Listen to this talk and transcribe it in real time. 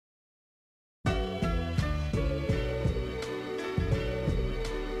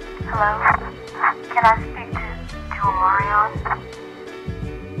Hello? Can I speak to Orion?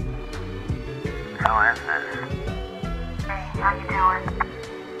 Who is this? Hey, how you doing?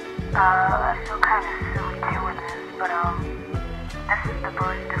 I feel kind of silly doing this, but this is the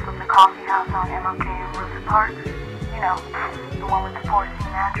barista from the coffee house on MLK in Rosa Parks. You know, the one with the Porcine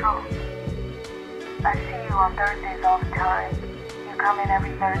Natural. I see you on Thursdays all the time. You come in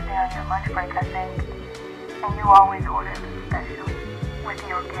every Thursday on your lunch break, I think. And you always order the special with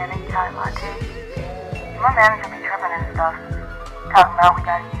the organic Thai latte. My manager be tripping and stuff, talking about we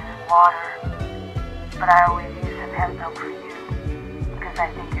gotta use water. But I always use some hemp milk for you, because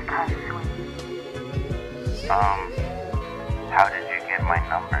I think you're kind of sweet. How did you get my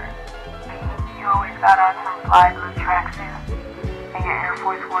number? You always got on some fly blue tracksuit, and your Air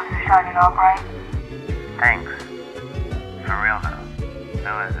Force Ones are shining all bright. Thanks. For real though,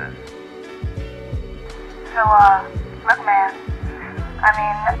 who is this? So, look man, I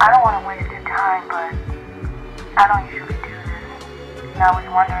mean, I don't want to waste your time, but I don't usually do this. And I was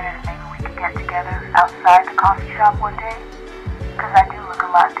wondering if maybe we could get together outside the coffee shop one day, because I do look a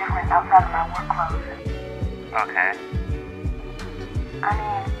lot different outside of my work clothes. Okay. I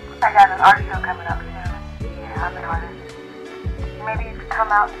mean, I got an art show coming up soon. Yeah, I'm an artist. Maybe you could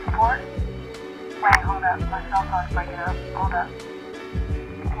come out and support? Wait, hold up. My cell phone's breaking up. Hold up.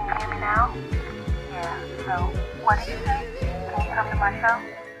 Can you hear me now? Yeah, so, what did you say? Can you come to my show?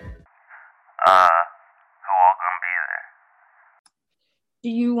 Who all gonna be there? Do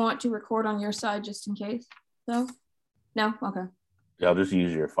you want to record on your side just in case, though? No? Okay. Yeah, I'll just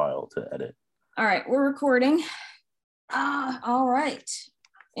use your file to edit. All right, we're recording. All right.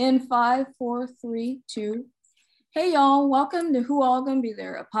 In 5, 4, 3, 2. Hey, y'all. Welcome to Who All Gonna Be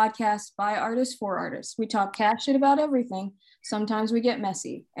There, a podcast by artists for artists. We talk cat shit about everything. Sometimes we get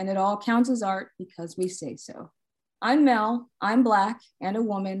messy, and it all counts as art because we say so. I'm Mel. I'm Black and a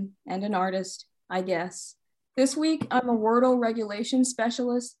woman and an artist, I guess. This week, I'm a Wordle regulation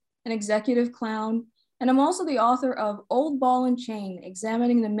specialist, an executive clown, and I'm also the author of Old Ball and Chain,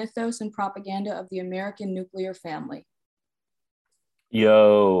 examining the mythos and propaganda of the American nuclear family.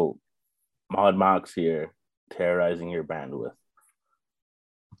 Yo, Mod Mox here, terrorizing your bandwidth.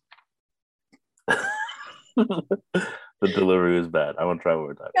 The delivery was bad. I want to try one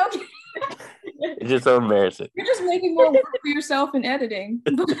more time. Okay. It's just so embarrassing. You're just making more work for yourself in editing.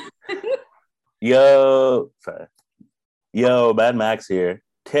 Yo, Mad Max here,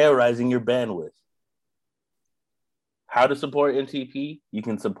 terrorizing your bandwidth. How to support NTP? You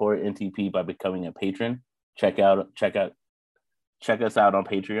can support NTP by becoming a patron. Check us out on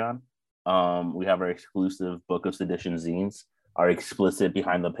Patreon. We have our exclusive Book of Sedition zines, our explicit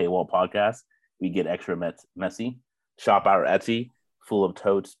behind the paywall podcast. We get extra messy. Shop our Etsy, full of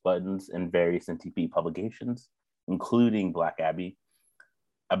totes, buttons, and various NTP publications, including Black Abbey,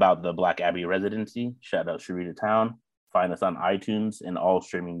 about the Black Abbey residency. Shout out Sharita Town. Find us on iTunes and all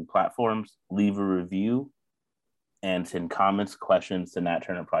streaming platforms. Leave a review and send comments, questions to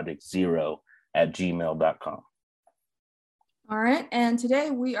natturnerproject0@gmail.com. All right, and today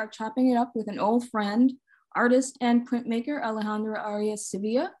we are chopping it up with an old friend, artist and printmaker, Alejandra Arias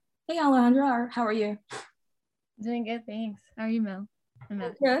Sevilla. Hey, Alejandra, how are you? Doing good, thanks. How are you, Mel? I'm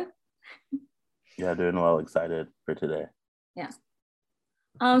Matt. Good. Yeah, doing well. Excited for today. Yeah.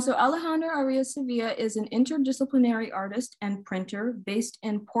 So Alejandra Arias Sevilla is an interdisciplinary artist and printer based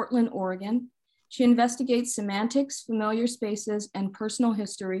in Portland, Oregon. She investigates semantics, familiar spaces, and personal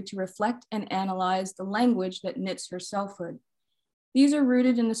history to reflect and analyze the language that knits her selfhood. These are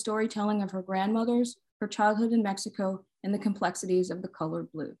rooted in the storytelling of her grandmothers, her childhood in Mexico, and the complexities of the color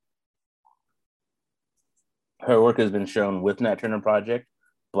blue. Her work has been shown with Nat Turner Project,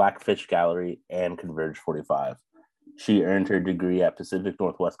 Blackfish Gallery, and Converge 45. She earned her degree at Pacific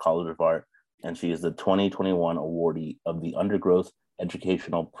Northwest College of Art, and she is the 2021 awardee of the Undergrowth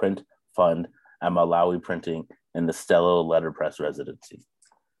Educational Print Fund at Malawi Printing in the Stello Letterpress Residency.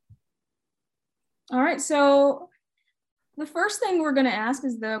 All right, so the first thing we're going to ask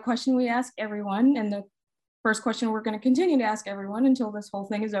is the question we ask everyone, and the first question we're going to continue to ask everyone until this whole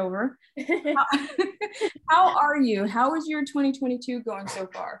thing is over. How are you? How is your 2022 going so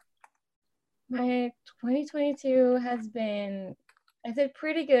far? My 2022 has been, I said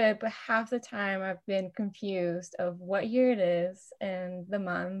pretty good, but half the time I've been confused of what year it is and the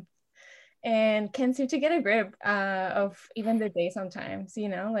month, and can't seem to get a grip of even the day sometimes,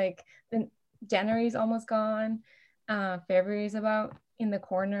 like the January's almost gone, February's about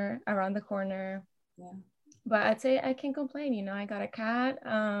around the corner. Yeah. But I'd say I can't complain. I got a cat.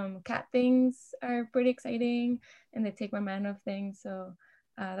 Cat things are pretty exciting, and they take my mind off things. So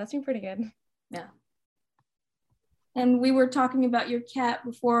that's been pretty good. Yeah. And we were talking about your cat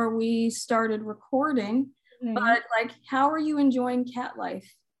before we started recording, but like, how are you enjoying cat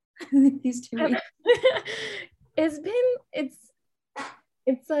life these 2 weeks?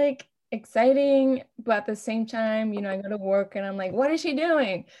 It's like exciting, but at the same time, I go to work and I'm like, what is she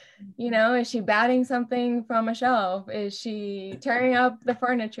doing? Is she batting something from a shelf? Is she tearing up the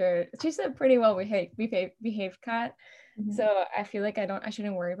furniture? She's a pretty well behaved cat. So I feel like I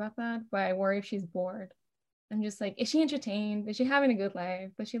shouldn't worry about that, but I worry if she's bored. I'm just like, is she entertained? Is she having a good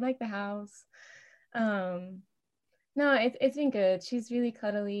life? Does she like the house? No, it's been good. She's really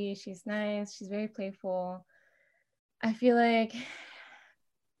cuddly. She's nice. She's very playful. I feel like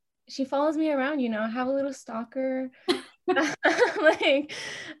she follows me around, I have a little stalker. Like,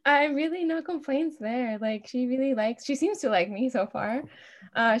 I really no complaints there. Like, she seems to like me so far.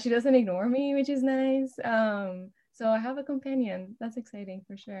 She doesn't ignore me, which is nice. So I have a companion. That's exciting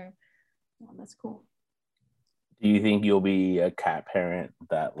for sure. Oh, that's cool. Do you think you'll be a cat parent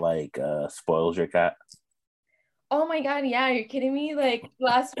that like spoils your cat? Oh my God, yeah, you're kidding me? Like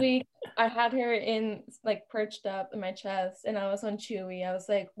last week, I had her like perched up in my chest and I was on Chewy. I was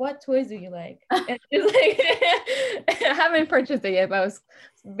like, what toys do you like? And she's like, I haven't purchased it yet, but I was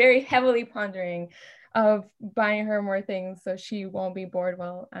very heavily pondering of buying her more things so she won't be bored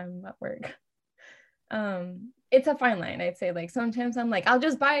while I'm at work. It's a fine line, I'd say. Like sometimes I'm like, I'll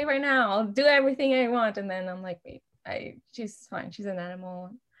just buy it right now. I'll do everything I want. And then I'm like, wait, she's fine. She's an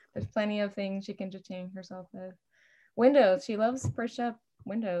animal. There's plenty of things she can entertain herself with. Windows, she loves perched up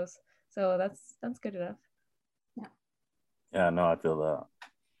windows. So that's good enough. Yeah, no, I feel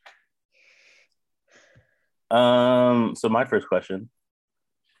that. So my first question,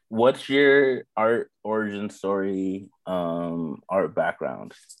 what's your art origin story, art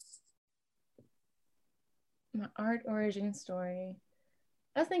background? My art origin story.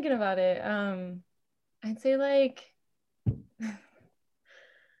 I was thinking about it. I'd say like,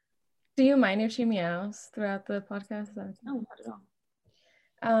 do you mind if she meows throughout the podcast? No, not at all.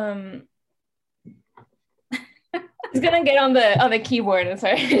 He's gonna get on the keyboard. I'm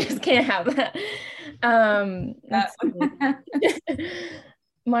sorry, I just can't have that.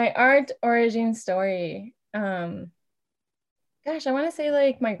 My art origin story. Gosh, I want to say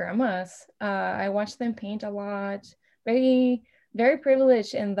like my grandma's. I watched them paint a lot. Very, very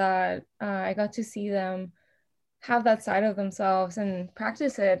privileged in that I got to see them have that side of themselves and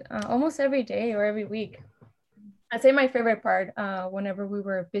practice it almost every day or every week. I'd say my favorite part whenever we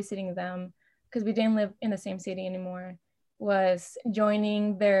were visiting them, because we didn't live in the same city anymore, was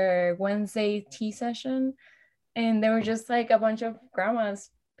joining their Wednesday tea session. And there were just like a bunch of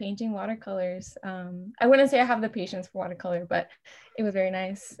grandmas painting watercolors. I wouldn't say I have the patience for watercolor, but it was very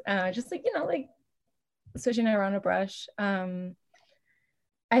nice. Just like, like switching around a brush.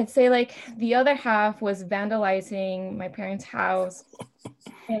 I'd say like the other half was vandalizing my parents' house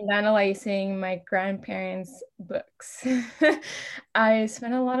and vandalizing my grandparents' books. I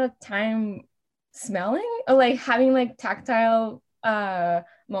spent a lot of time smelling or like having like tactile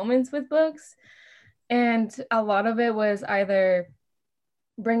moments with books. And a lot of it was either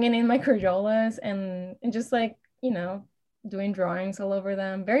bringing in my Crayolas and just like, doing drawings all over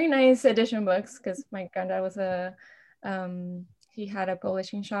them. Very nice edition books because my granddad was he had a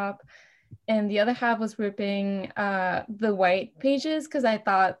publishing shop. And the other half was ripping the white pages because I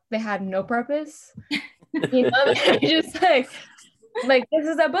thought they had no purpose. Just like this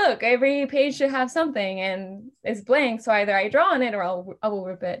is a book. Every page should have something and it's blank. So either I draw on it or I will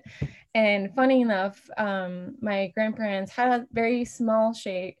rip it. And funny enough, my grandparents had a very small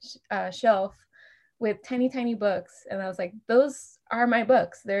shelf with tiny, tiny books. And I was like, those are my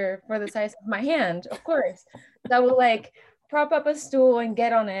books. They're for the size of my hand, of course. So I would like prop up a stool and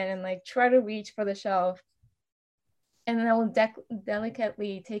get on it and like try to reach for the shelf. And then I will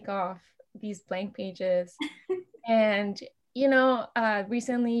delicately take off these blank pages. And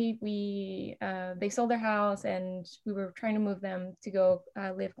recently they sold their house and we were trying to move them to go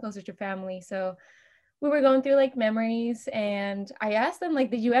live closer to family. So we were going through like memories and I asked them like,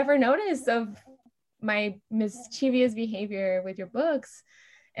 did you ever notice of my mischievous behavior with your books?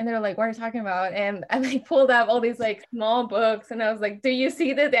 And they're like, what are you talking about? And I like pulled up all these like small books and I was like, do you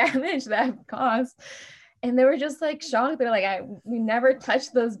see the damage that I've caused? And they were just like shocked. They're like, we never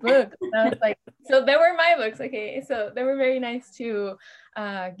touched those books. And I was like, so they were my books. Okay. So they were very nice to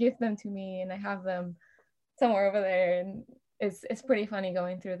gift them to me. And I have them somewhere over there. And it's pretty funny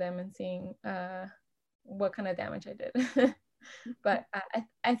going through them and seeing what kind of damage I did. But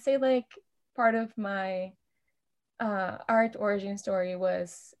I'd say like part of my art origin story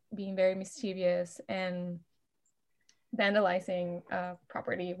was being very mischievous and vandalizing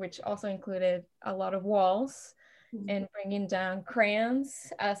property, which also included a lot of walls and bringing down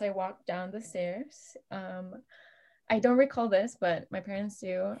crayons as I walked down the stairs. I don't recall this, but my parents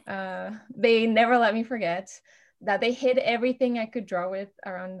do. They never let me forget that they hid everything I could draw with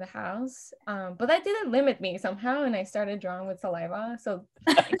around the house. But that didn't limit me somehow, and I started drawing with saliva. So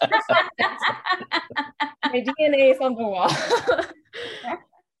my DNA is on the wall.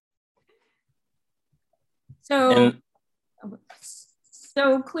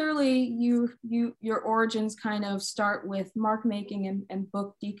 So clearly your origins kind of start with mark making and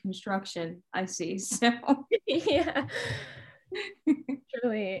book deconstruction, I see. So yeah.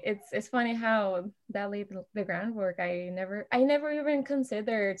 Truly, it's funny how that laid the groundwork. I never even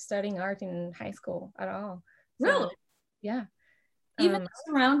considered studying art in high school at all. So, really? Yeah. Even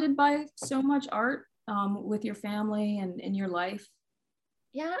surrounded by so much art with your family and in your life.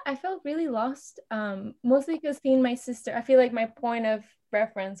 Yeah, I felt really lost. Mostly because seeing my sister, I feel like my point of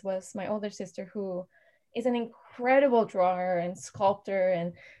reference was my older sister, who is an incredible drawer and sculptor,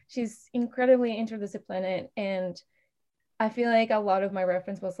 and she's incredibly interdisciplinary. And I feel like a lot of my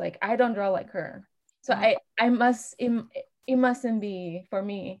reference was like, I don't draw like her, so I must it mustn't be for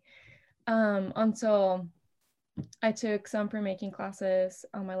me. Until I took some printmaking classes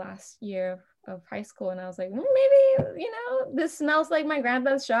on my last year of high school, and I was like, maybe, this smells like my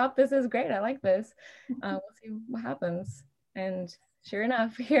granddad's shop. This is great. I like this. We'll see what happens. And sure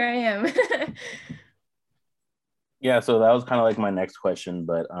enough, here I am. Yeah, so that was kind of like my next question,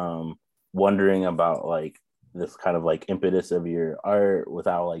 but wondering about like this kind of like impetus of your art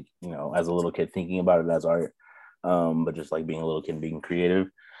without like, as a little kid thinking about it as art, but just like being a little kid, being creative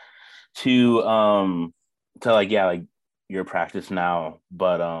to like, yeah, like your practice now.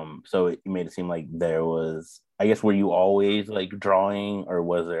 But so it made it seem like there was, I guess, were you always like drawing, or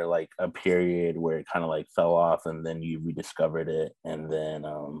was there like a period where it kind of like fell off and then you rediscovered it, and then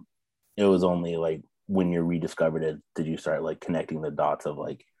it was only like when you rediscovered it did you start like connecting the dots of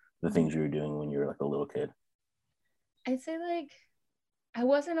like the things you were doing when you were like a little kid? I'd say like I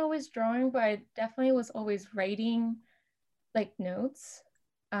wasn't always drawing, but I definitely was always writing like notes.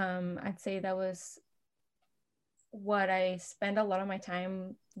 I'd say that was what I spend a lot of my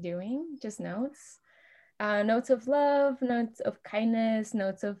time doing, just notes. Notes of love, notes of kindness,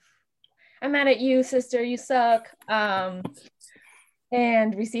 notes of I'm mad at you, sister, you suck. And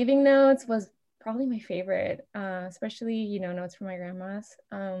receiving notes was probably my favorite, especially, notes from my grandmas.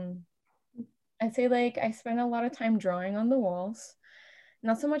 I'd say like I spent a lot of time drawing on the walls,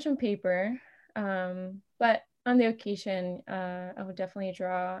 not so much on paper, but on the occasion, I would definitely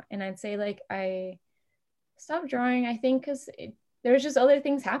draw. And I'd say like I stopped drawing, I think, because there was just other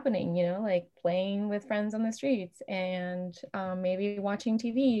things happening, like playing with friends on the streets and maybe watching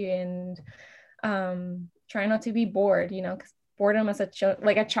TV and trying not to be bored, because boredom as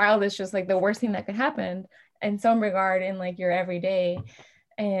a child is just like the worst thing that could happen in some regard in like your everyday.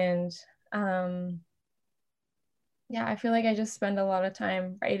 And yeah, I feel like I just spend a lot of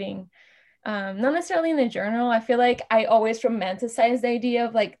time writing. Not necessarily in a journal. I feel like I always romanticize the idea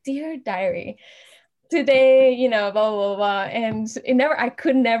of like, dear diary, today, blah, blah, blah. And I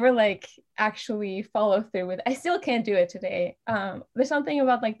could never like actually follow through with it. I still can't do it today. There's something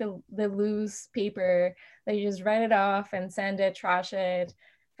about like the loose paper that you just write it off and send it, trash it,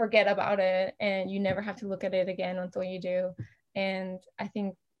 forget about it, and you never have to look at it again until you do. And I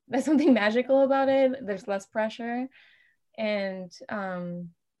think there's something magical about it. There's less pressure. And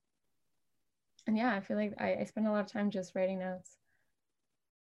yeah, I feel like I spend a lot of time just writing notes.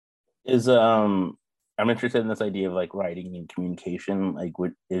 I'm interested in this idea of like writing and communication. Like,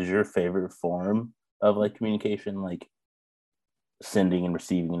 what is your favorite form of like communication? Like sending and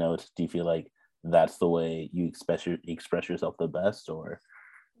receiving notes. Do you feel like that's the way you express yourself the best, or?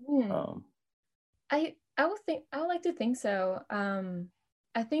 I would like to think so.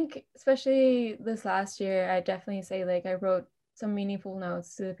 I think especially this last year, I definitely say like I wrote some meaningful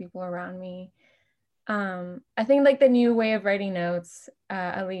notes to the people around me. I think like the new way of writing notes,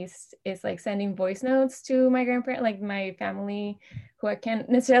 at least, is like sending voice notes to my grandparents, like my family, who I can't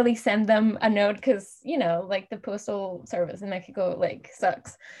necessarily send them a note because, like the postal service in Mexico like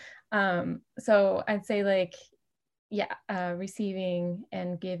sucks. So I'd say like, yeah, receiving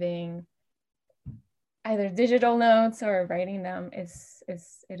and giving either digital notes or writing them is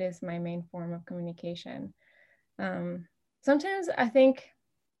my main form of communication. Sometimes I think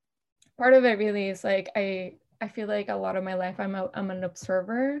part of it really is like I feel like a lot of my life I'm an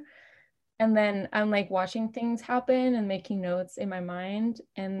observer, and then I'm like watching things happen and making notes in my mind,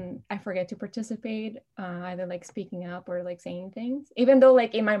 and I forget to participate, either like speaking up or like saying things, even though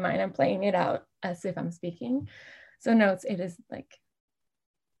like in my mind I'm playing it out as if I'm speaking. So notes, it is like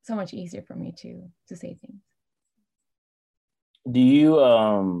so much easier for me to say things. Do you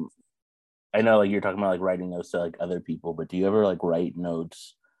I know like you're talking about like writing notes to like other people, but do you ever like write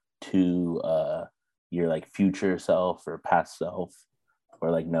notes to your like future self or past self,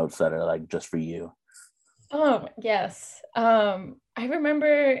 or like notes that are like just for you? Oh, yes. I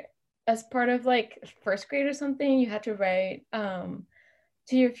remember as part of like first grade or something, you had to write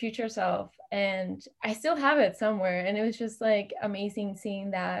to your future self. And I still have it somewhere. And it was just like amazing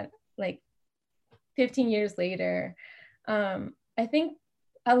seeing that like 15 years later. I think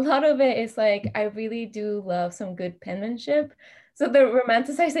a lot of it is like I really do love some good penmanship. So the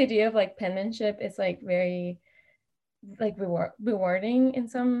romanticized idea of like penmanship is like very like rewarding in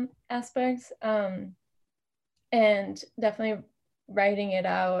some aspects. And definitely writing it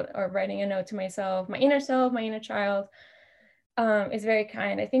out or writing a note to myself, my inner child, is very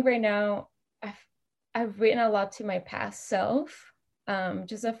kind. I think right now I've written a lot to my past self,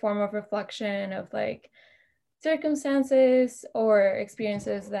 just a form of reflection of like circumstances or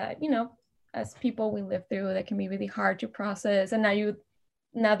experiences that, you know, as people we live through that can be really hard to process. And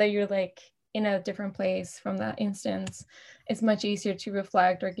now that you're like in a different place from that instance, it's much easier to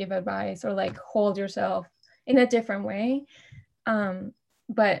reflect or give advice or like hold yourself in a different way.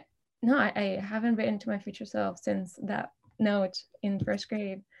 But no, I haven't written to my future self since that note in first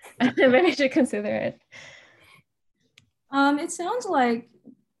grade. Maybe I should consider it. It sounds like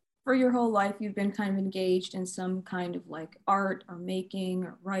for your whole life you've been kind of engaged in some kind of like art or making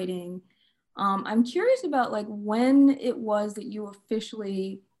or writing. I'm curious about like when it was that you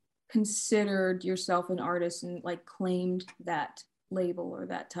officially considered yourself an artist and like claimed that label or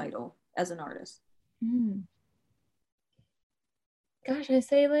that title as an artist. Gosh, I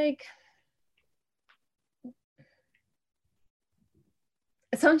say like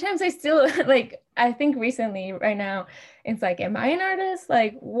sometimes I still like I think recently right now it's like, am I an artist?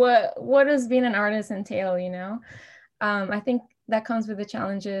 Like what does being an artist entail, you know? I think that comes with the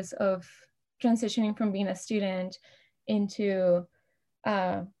challenges of transitioning from being a student into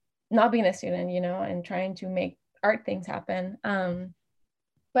not being a student, you know, and trying to make art things happen.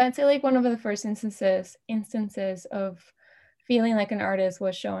 But I'd say like one of the first instances of feeling like an artist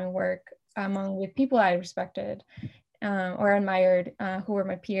was showing work among with people I respected or admired, who were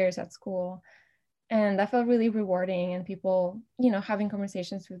my peers at school. And that felt really rewarding, and people, you know, having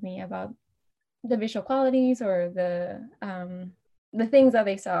conversations with me about the visual qualities or the things that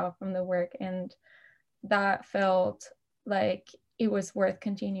they saw from the work. And that felt like it was worth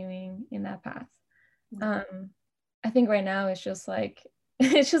continuing in that path. I think right now it's just like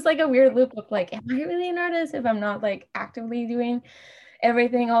it's just like a weird loop of like, am I really an artist if I'm not like actively doing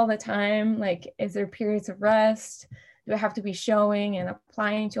everything all the time? Like, is there periods of rest? Do I have to be showing and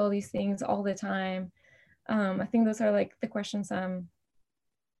applying to all these things all the time? I think those are like the questions I'm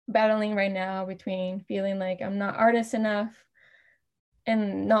battling right now, between feeling like I'm not artist enough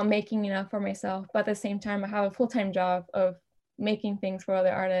and not making enough for myself, but at the same time I have a full-time job of making things for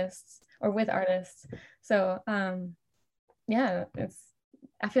other artists or with artists. So yeah,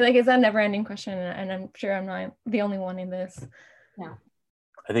 I feel like it's a never-ending question, and I'm sure I'm not the only one in this. Yeah,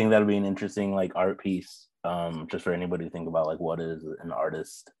 I think that'd be an interesting like art piece, just for anybody to think about, like what does an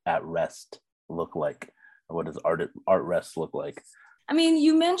artist at rest look like, or what does art rest look like? I mean,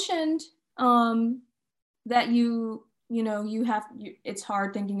 you mentioned that you know it's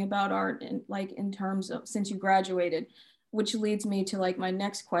hard thinking about art in like in terms of since you graduated, which leads me to like my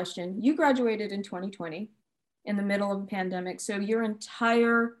next question. You graduated in 2020 in the middle of a pandemic, so your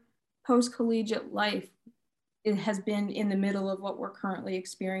entire post-collegiate life it has been in the middle of what we're currently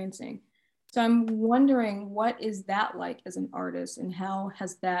experiencing. So I'm wondering, what is that like as an artist, and how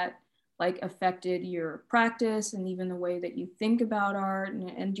has that like affected your practice and even the way that you think about art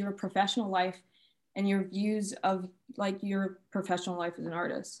and your professional life and your views of like your professional life as an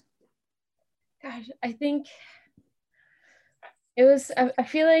artist? Gosh, I think it was, I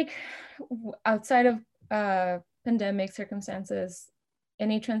feel like outside of pandemic circumstances,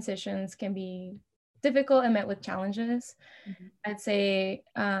 any transitions can be difficult and met with challenges. I'd say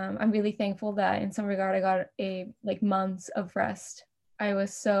I'm really thankful that in some regard I got a like months of rest. I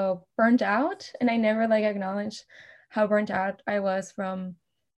was so burnt out, and I never like acknowledged how burnt out I was from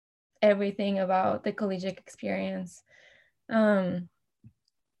everything about the collegiate experience. So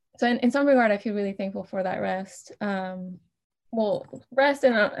in some regard, I feel really thankful for that rest. Well, rest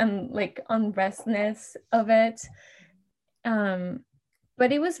and like unrestness of it.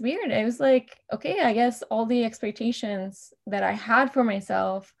 But it was weird. It was like, okay, I guess all the expectations that I had for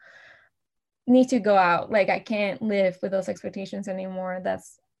myself need to go out. Like I can't live with those expectations anymore.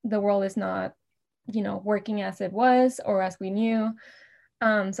 The world is not, you know, working as it was or as we knew.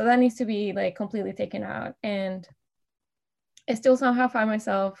 So that needs to be like completely taken out. And I still somehow find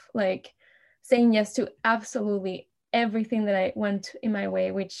myself like saying yes to absolutely everything that I went in my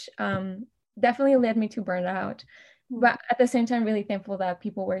way, which definitely led me to burnout. But at the same time, really thankful that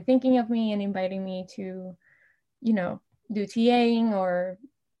people were thinking of me and inviting me to, you know, do TAing or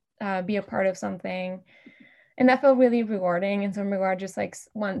be a part of something. And that felt really rewarding in some regard, just like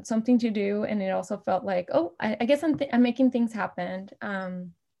want something to do. And it also felt like, oh, I guess I'm making things happen.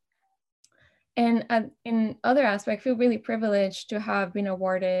 And in other aspects, I feel really privileged to have been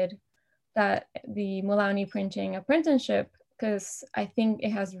awarded the Mulani Printing Apprenticeship, because I think it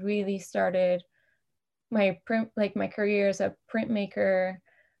has really started my career as a printmaker,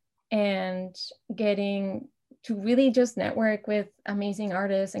 and getting to really just network with amazing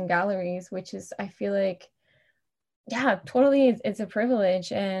artists and galleries, which is, I feel like, yeah, totally, it's a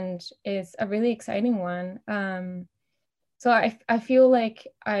privilege, and it's a really exciting one. So I feel like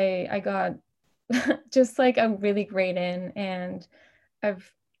I got just like a really great in, and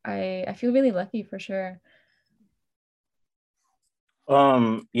I feel really lucky for sure.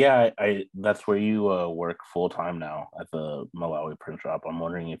 Yeah, I that's where you work full time now at the Malawi print shop. I'm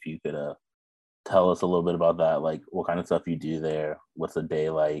wondering if you could tell us a little bit about that, like what kind of stuff you do there, what's a day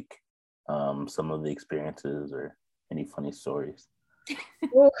like, some of the experiences or any funny stories.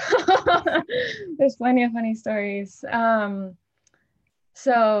 There's plenty of funny stories.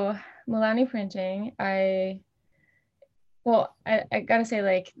 So Mulani Printing, I gotta say,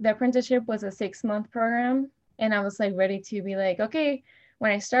 like, the apprenticeship was a 6-month program, and I was like ready to be like, okay,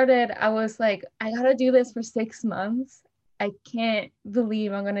 when I started, I was like, I gotta do this for 6 months. I can't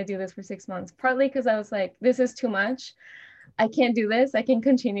believe I'm gonna do this for 6 months. Partly because I was like, this is too much. I can't do this. I can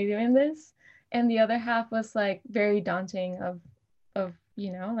continue doing this. And the other half was like very daunting of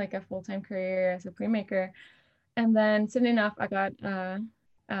you know, like a full-time career as a printmaker. And then soon enough, I got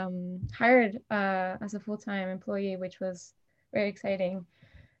hired as a full-time employee, which was very exciting.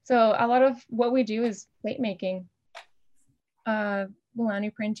 So a lot of what we do is plate making.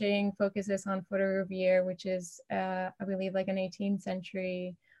 Mulani Printing focuses on photogravure, which is, I believe, like an 18th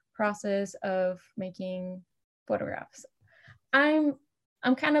century process of making photographs. I'm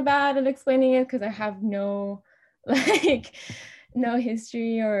kind of bad at explaining it because I have no like no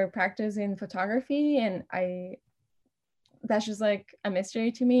history or practice in photography, and that's just like a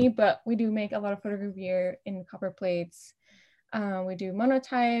mystery to me. But we do make a lot of photogravure in copper plates. We do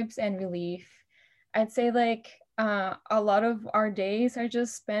monotypes and relief. I'd say like a lot of our days are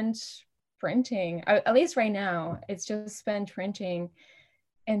just spent printing. At least right now, it's just spent printing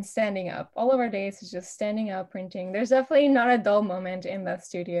and standing up. All of our days is just standing up printing. There's definitely not a dull moment in the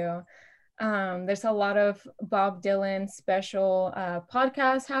studio. There's a lot of Bob Dylan special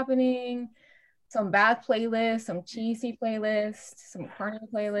podcasts happening, some bad playlists, some cheesy playlists, some corny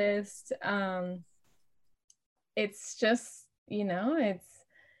playlists. It's just, you know,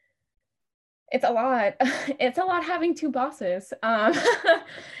 it's a lot. It's a lot having 2 bosses.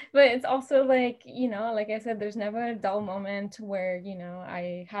 But it's also like, you know, like I said, there's never a dull moment where, you know,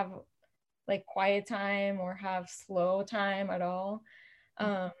 I have like quiet time or have slow time at all.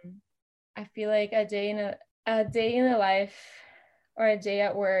 I feel like a day in a life or a day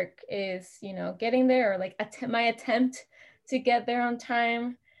at work is, you know, getting there, or like my attempt to get there on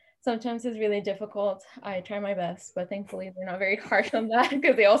time. Sometimes is really difficult. I try my best, but thankfully they're not very hard on that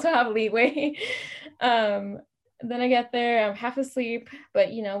because they also have leeway. Then I get there, I'm half asleep,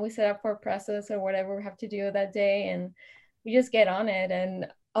 but you know, we set up for presses or whatever we have to do that day, and we just get on it. And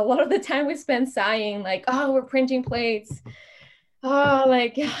a lot of the time we spend sighing, like, oh, we're printing plates. Oh,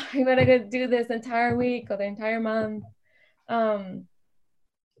 like we gotta go do this entire week or the entire month.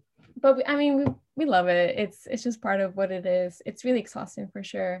 But we love it. It's just part of what it is. It's really exhausting for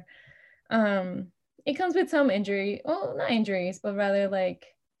sure. It comes with some injury. Well, not injuries, but rather like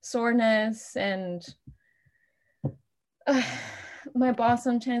soreness, and my boss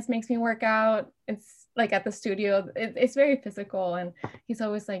sometimes makes me work out. It's like at the studio, it's very physical, and he's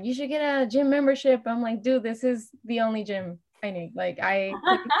always like, you should get a gym membership. I'm like, dude, this is the only gym I need. Like,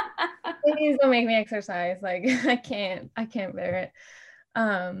 please don't make me exercise. Like, I can't bear it.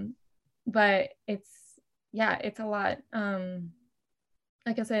 But it's a lot.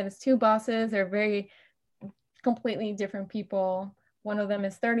 Like I said, it's 2 bosses. They're very completely different people. One of them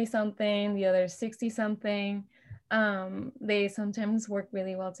is 30 something, the other is 60 something. They sometimes work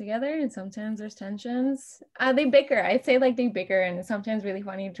really well together, and sometimes there's tensions. They bicker. I'd say like they bicker, and it's sometimes really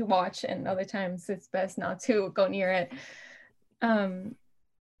funny to watch, and other times it's best not to go near it.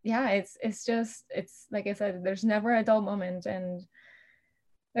 Yeah, it's like I said, there's never a dull moment, and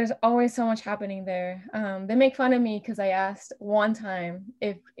there's always so much happening there. They make fun of me because I asked one time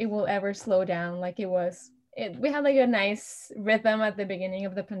if it will ever slow down like it was we had like a nice rhythm at the beginning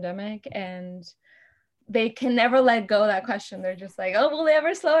of the pandemic, and they can never let go of that question. They're just like, oh, will they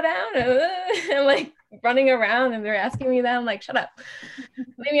ever slow down? And like running around, and they're asking me that. I'm like, shut up,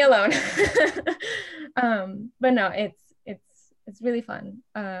 leave me alone. But no, it's really fun.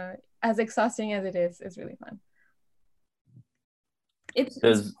 As exhausting as it is, it's really fun. It's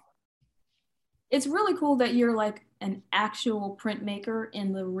really cool that you're like an actual printmaker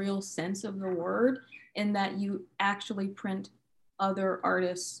in the real sense of the word, in that you actually print other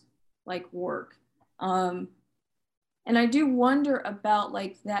artists' like work. And I do wonder about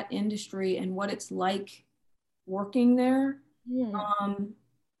like that industry and what it's like working there,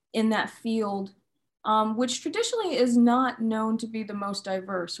 in that field, which traditionally is not known to be the most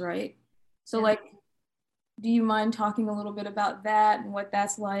diverse, right? So like, do you mind talking a little bit about that and what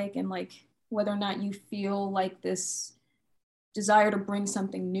that's like, and like whether or not you feel like this desire to bring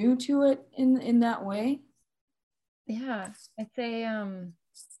something new to it in that way? Yeah, I'd say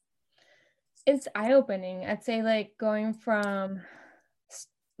it's eye-opening. I'd say like going from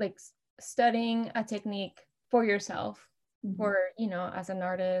like studying a technique for yourself, for, you know, as an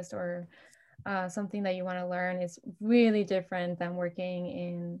artist, or something that you want to learn, is really different than working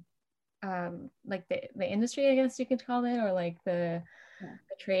in like the industry, I guess you could call it, or like the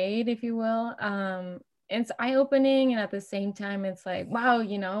trade, if you will. It's eye-opening, and at the same time it's like, wow,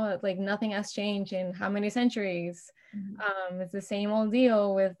 you know, like nothing has changed in how many centuries. It's the same old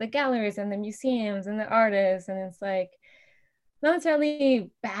deal with the galleries and the museums and the artists, and it's like not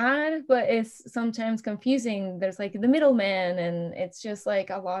necessarily bad, but it's sometimes confusing. There's like the middleman, and it's just like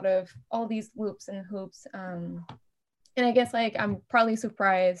a lot of all these loops and hoops. And I guess like I'm probably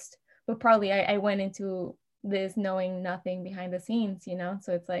surprised, but probably I went into this knowing nothing behind the scenes, you know?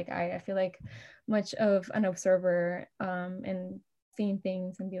 So it's like, I feel like much of an observer, and seeing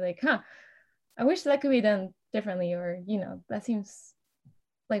things and be like, huh, I wish that could be done differently, or, you know, that seems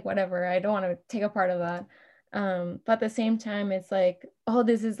like whatever. I don't want to take a part of that. But at the same time, it's like, oh,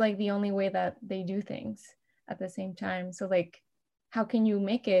 this is like the only way that they do things at the same time. So like, how can you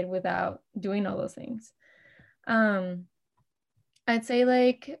make it without doing all those things? I'd say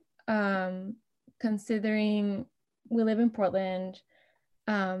like, considering we live in Portland,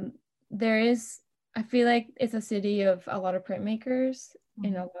 there is, I feel like it's a city of a lot of printmakers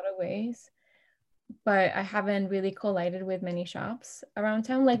in a lot of ways, but I haven't really collided with many shops around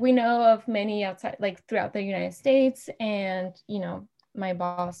town. Like we know of many outside, like throughout the United States, and, you know, my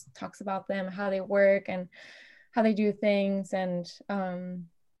boss talks about them, how they work and how they do things. And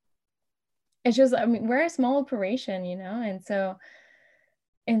it's just, I mean, we're a small operation, you know, and so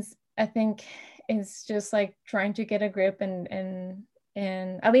I think it's just like trying to get a grip, and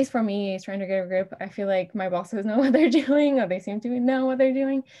at least for me, it's trying to get a grip. I feel like my bosses know what they're doing, or they seem to know what they're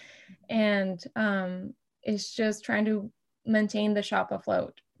doing. And it's just trying to maintain the shop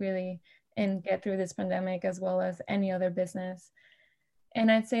afloat, really, and get through this pandemic as well as any other business.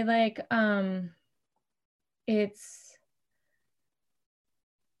 And I'd say like, it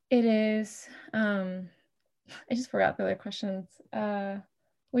is, I just forgot the other questions.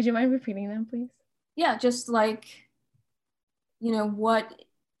 Would you mind repeating them, please? Yeah, just like, you know, what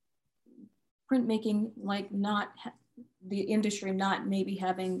printmaking, like not the industry not maybe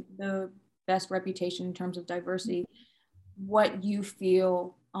having the best reputation in terms of diversity, what you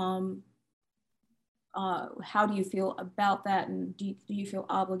feel, how do you feel about that, and do you feel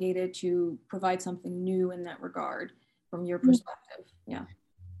obligated to provide something new in that regard from your perspective?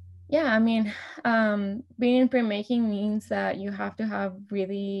 Yeah, I mean, being in printmaking means that you have to have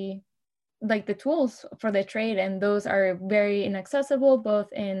really like the tools for the trade, and those are very inaccessible,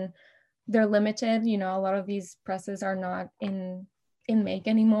 both in they're limited, you know, a lot of these presses are not in make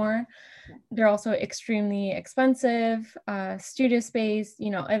anymore. They're also extremely expensive, studio space,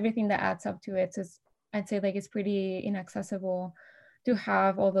 you know, everything that adds up to it. So I'd say like it's pretty inaccessible to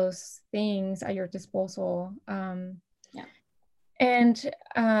have all those things at your disposal. And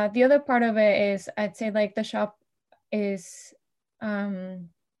the other part of it is, I'd say like the shop is, has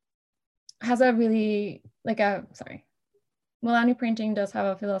a really like Milani Printing does have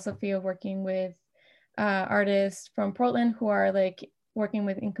a philosophy of working with artists from Portland who are like working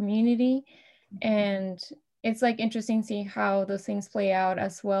within community. And it's like interesting to see how those things play out,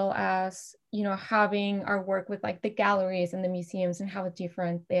 as well as, you know, having our work with like the galleries and the museums and how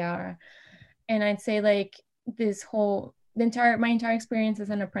different they are. And I'd say like my entire experience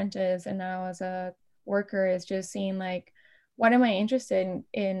as an apprentice and now as a worker is just seeing like, what am I interested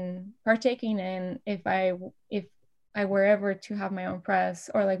in partaking in if I were ever to have my own press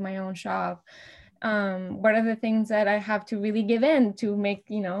or like my own shop. What are the things that I have to really give in to make,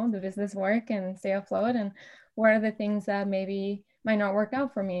 the business work and stay afloat? And what are the things that maybe might not work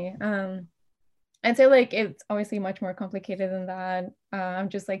out for me? I'd say like it's obviously much more complicated than that. I'm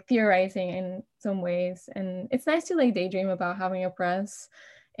just like theorizing in some ways, and it's nice to like daydream about having a press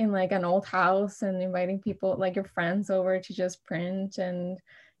in like an old house and inviting people like your friends over to just print and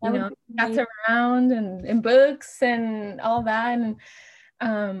cats around and books and all that.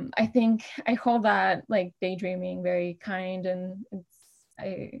 And I think I hold that like daydreaming very kind, and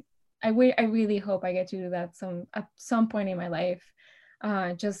I really hope I get to do that at some point in my life.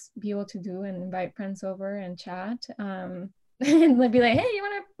 Just be able to do and invite friends over and chat. And like be like, hey, you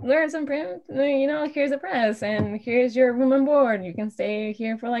want to learn some print? Here's a press and here's your room and board. You can stay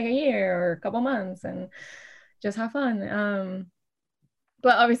here for like a year or a couple months and just have fun.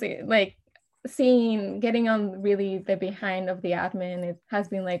 But obviously, like getting on really the behind of the admin, it has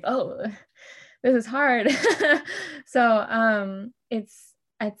been like, oh, this is hard. So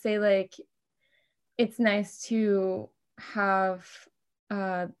I'd say like it's nice to have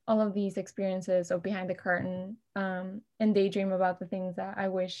all of these experiences of behind the curtain, and daydream about the things that I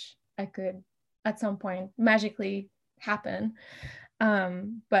wish I could at some point magically happen.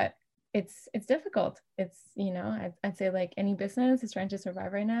 But it's difficult. It's, I'd say like any business is trying to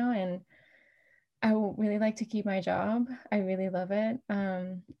survive right now, and I would really like to keep my job. I really love it.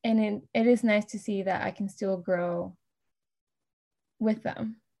 And it is nice to see that I can still grow with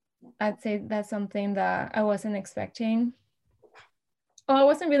them. I'd say that's something that I wasn't expecting. Well, I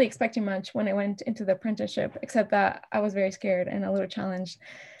wasn't really expecting much when I went into the apprenticeship, except that I was very scared and a little challenged.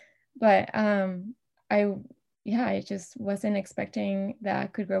 But I just wasn't expecting that I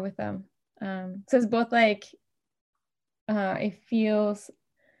could grow with them. So it's both like, it feels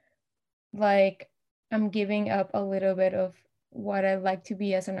like I'm giving up a little bit of what I like to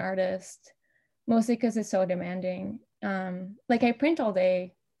be as an artist, mostly because it's so demanding. Like I print all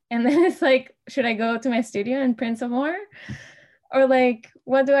day, and then it's like, should I go to my studio and print some more? Or like,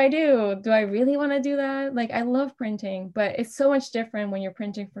 what do I do? Do I really want to do that? Like, I love printing, but it's so much different when you're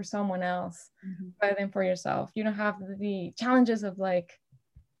printing for someone else rather than for yourself. You don't have the challenges of like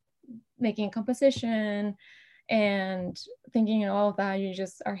making a composition and thinking and all of that. You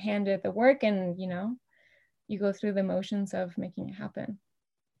just are handed the work, and you go through the motions of making it happen.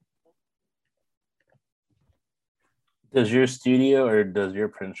 Does your studio or does your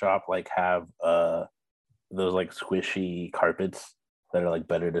print shop like have those like squishy carpets that are like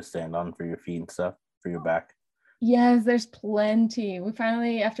better to stand on for your feet and stuff, for your back? Yes, there's plenty. We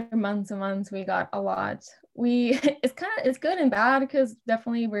finally, after months and months, we got a lot. It's good and bad, because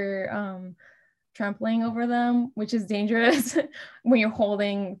definitely we're trampling over them, which is dangerous when you're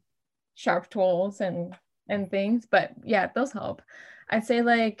holding sharp tools and things. But yeah, those help. I'd say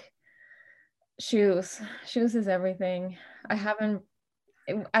like shoes is everything. I haven't,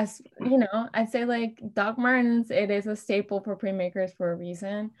 as I'd say like Doc Martens, it is a staple for printmakers for a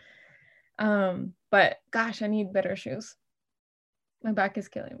reason. But gosh, I need better shoes. My back is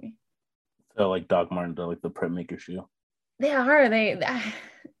killing me. So like Doc Martens are like the printmaker shoe. They are. I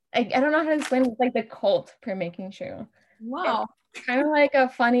don't know how to explain it. It's like the cult printmaking shoe. Wow. It's kind of like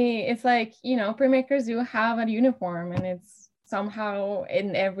it's like, printmakers do have a uniform, and it's somehow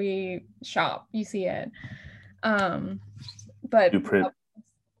in every shop you see it. But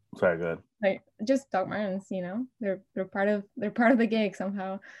sorry, go ahead. Like just Doc Martens, they're part of the gig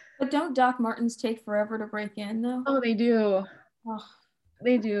somehow. But don't Doc Martens take forever to break in though? Oh, they do. Oh.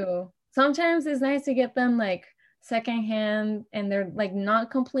 They do. Sometimes it's nice to get them like secondhand, and they're like not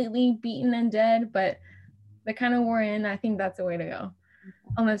completely beaten and dead, but they kind of wore in. I think that's the way to go,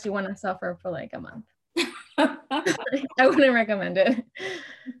 unless you want to suffer for like a month. I wouldn't recommend it.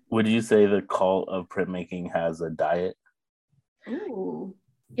 Would you say the cult of printmaking has a diet? Ooh.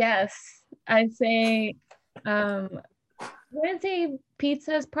 Yes, I'd say I wouldn't say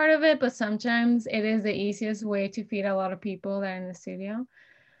pizza is part of it, but sometimes it is the easiest way to feed a lot of people that are in the studio.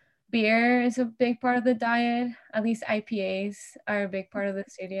 Beer is a big part of the diet. At least IPAs are a big part of the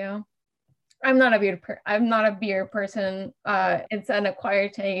studio. I'm not a beer person. It's an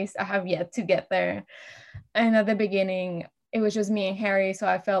acquired taste. I have yet to get there. And at the beginning, it was just me and Harry, so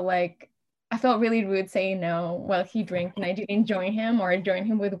I felt really rude saying no while he drank, and I didn't join him, or join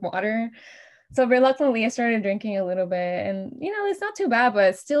him with water. So reluctantly, I started drinking a little bit, and it's not too bad,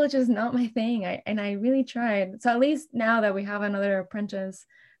 but still, it's just not my thing. I really tried. So at least now that we have another apprentice,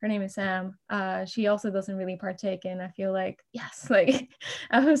 her name is Sam. She also doesn't really partake, and I feel like, yes, like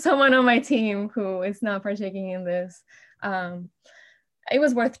I have someone on my team who is not partaking in this. It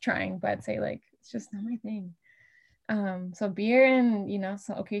was worth trying, but say like it's just not my thing. So beer and,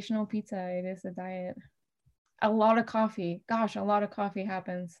 some occasional pizza, it is the diet. A lot of coffee. Gosh, a lot of coffee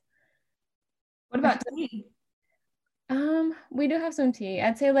happens. What about tea? We do have some tea.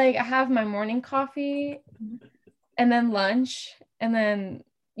 I'd say like I have my morning coffee and then lunch, and then,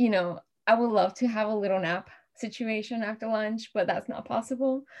 I would love to have a little nap situation after lunch, but that's not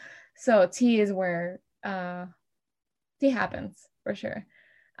possible. So tea is where tea happens for sure.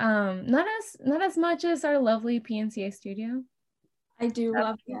 Not as much as our lovely PNCA studio. I do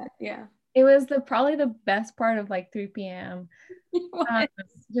love that. Yeah. It was probably the best part of like 3 p.m.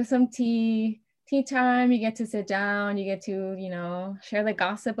 Just some tea time. You get to sit down, you get to, share the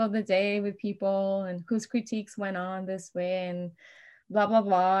gossip of the day with people and whose critiques went on this way and blah, blah,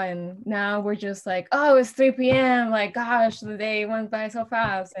 blah. And now we're just like, oh, it's 3 p.m. Like, gosh, the day went by so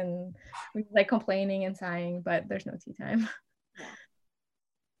fast. And we're like complaining and sighing, but there's no tea time.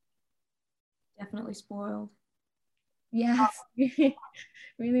 Definitely spoiled. Yes,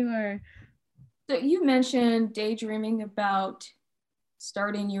 really were. So you mentioned daydreaming about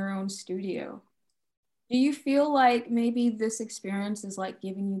starting your own studio. Do you feel like maybe this experience is like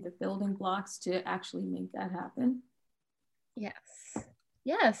giving you the building blocks to actually make that happen?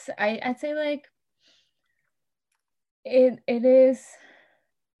 Yes. I'd say like it is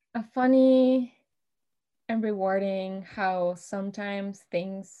a funny and rewarding how sometimes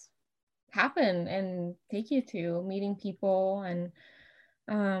things happen and take you to meeting people and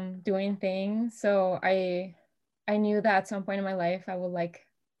doing things. So I knew that at some point in my life I would like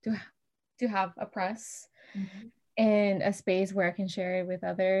to have a press and a space where I can share it with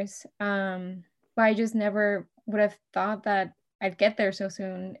others. But I just never would have thought that I'd get there so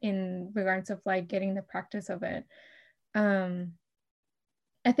soon in regards of like getting the practice of it.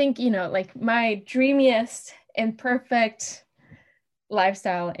 I think, like my dreamiest and perfect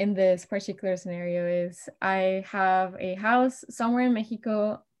lifestyle in this particular scenario is I have a house somewhere in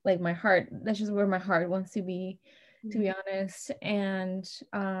Mexico, like my heart, that's just where my heart wants to be honest. And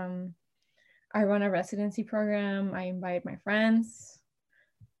I run a residency program. I invite my friends,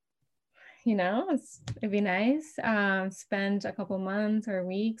 it'd be nice. Spend a couple months or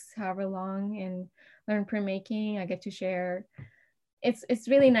weeks, however long, and learn printmaking. I get to share. It's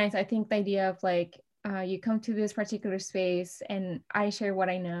really nice. I think the idea of like you come to this particular space and I share what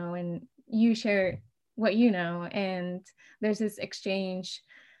I know and you share what you know, and there's this exchange,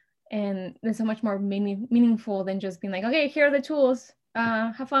 and there's so much more meaningful than just being like, okay, here are the tools,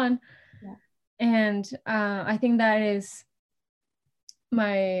 have fun. And I think that is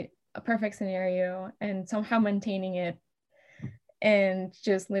a perfect scenario, and somehow maintaining it and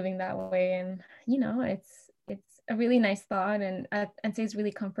just living that way. And it's a really nice thought, and I'd say it's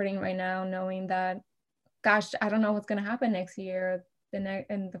really comforting right now knowing that, gosh, I don't know what's going to happen next year,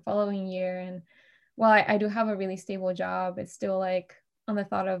 and the following year. And while I do have a really stable job, it's still like on the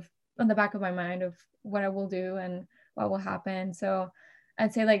back of my mind of what I will do and what will happen. So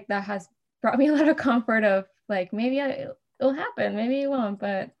I'd say like that has brought me a lot of comfort of like, maybe it'll happen, maybe it won't,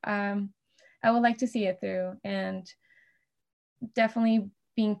 but I would like to see it through. And definitely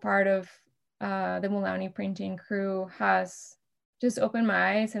being part of the Mulani printing crew has just opened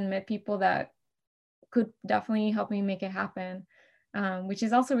my eyes and met people that could definitely help me make it happen, which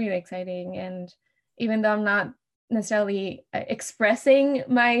is also really exciting. And even though I'm not necessarily expressing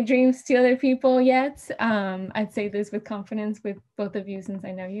my dreams to other people yet, I'd say this with confidence with both of you since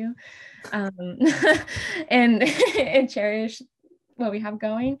I know you, and cherish what we have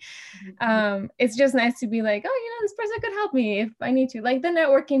going. It's just nice to be like, oh, this person could help me if I need to, like the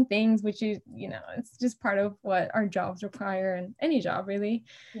networking things, which is, it's just part of what our jobs require, and any job really.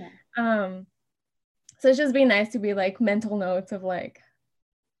 So it's just been nice to be like mental notes of like,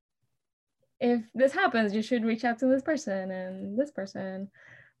 if this happens, you should reach out to this person and this person,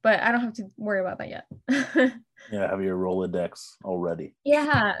 but I don't have to worry about that yet. Yeah, have your Rolodex already.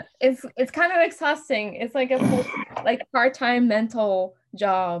 Yeah, it's kind of exhausting. It's like a full, like part-time mental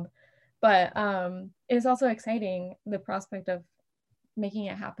job, but it's also exciting, the prospect of making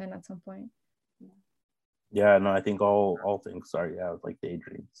it happen at some point. Yeah, no, I think all things start with like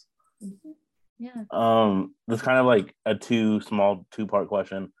daydreams. Yeah. This kind of like a two-part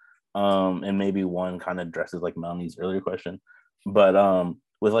question, and maybe one kind of addresses like Melanie's earlier question, but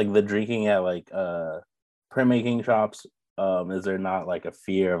with like the drinking at like printmaking shops, is there not like a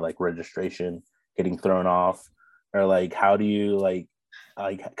fear of like registration getting thrown off, or like how do you like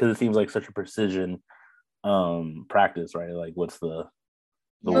because it seems like such a precision practice, right? Like what's the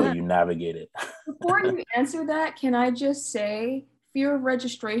way you navigate it? Before you answer that, can I just say fear of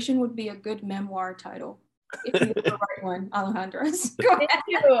registration would be a good memoir title. If you get the right one, Alejandra. Go Thank ahead.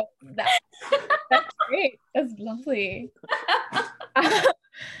 you. That's great. That's lovely.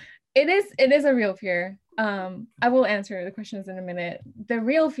 It is a real fear. I will answer the questions in a minute. The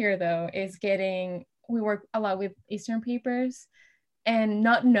real fear though is we work a lot with Eastern papers and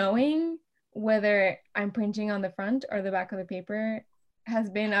not knowing whether I'm printing on the front or the back of the paper has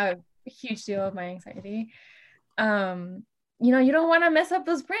been a huge deal of my anxiety. You don't want to mess up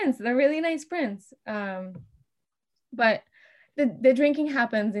those prints. They're really nice prints. But the drinking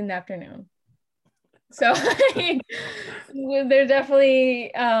happens in the afternoon. So there's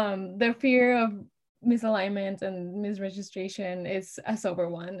definitely the fear of misalignment and misregistration is a sober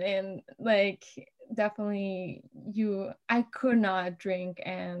one. And like definitely I could not drink,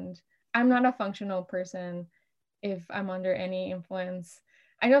 and I'm not a functional person if I'm under any influence.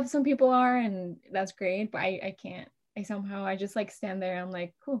 I know some people are, and that's great, but I can't. I just like stand there. I'm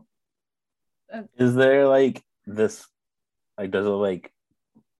like, cool. Is there like this, like, does it like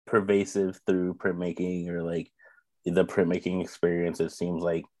pervasive through printmaking, or like the printmaking experience? It seems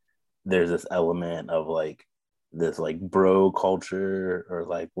like there's this element of like this like bro culture or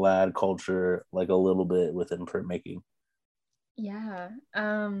like lad culture, like a little bit within printmaking. Yeah.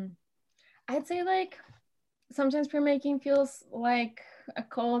 I'd say like sometimes printmaking feels like a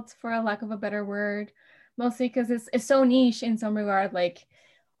cult, for a lack of a better word, mostly because it's so niche in some regard. Like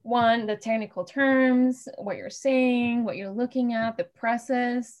one, the technical terms, what you're saying, what you're looking at, the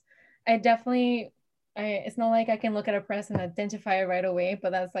presses. It's not like I can look at a press and identify it right away,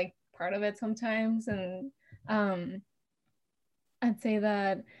 but that's like part of it sometimes. And I'd say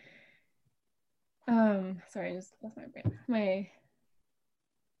that sorry, I just lost my brain.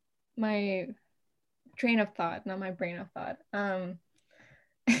 My train of thought, not my brain of thought.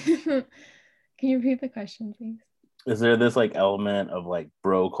 Can you repeat the question, please? Is there this like element of like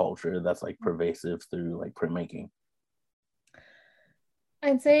bro culture that's like pervasive through like printmaking?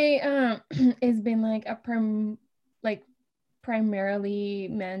 I'd say it's been like primarily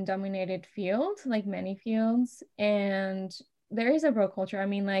men-dominated field, like many fields, and there is a bro culture. I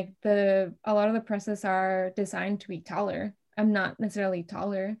mean, like a lot of the presses are designed to be taller. I'm not necessarily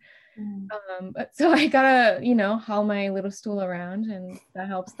taller. But so I gotta, haul my little stool around, and that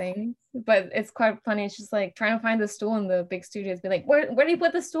helps things. But it's quite funny. It's just like trying to find the stool in the big studios, be like, where do you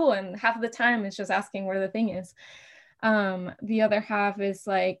put the stool? And half of the time it's just asking where the thing is. The other half is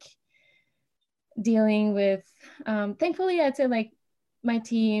like dealing with, thankfully I'd say like my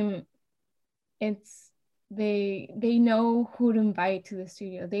team, they know who to invite to the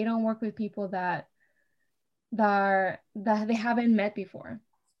studio. They don't work with people that they haven't met before.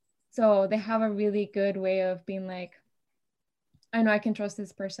 So they have a really good way of being like, I know I can trust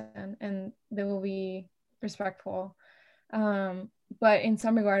this person and they will be respectful. But in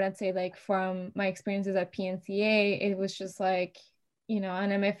some regard, I'd say like from my experiences at PNCA, it was just like, an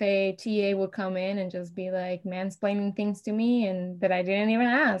MFA TA would come in and just be like mansplaining things to me and that I didn't even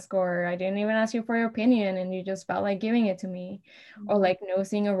ask, or I didn't even ask you for your opinion and you just felt like giving it to me. Or like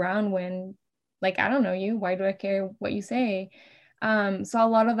nosing around when, like, I don't know you, why do I care what you say? So a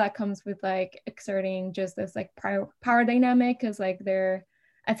lot of that comes with like exerting just this like power dynamic, because like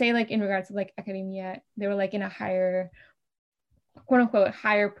I'd say like in regards to like academia, they were like in a higher, quote unquote,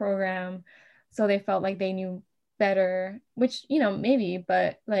 higher program. So they felt like they knew better, which, maybe,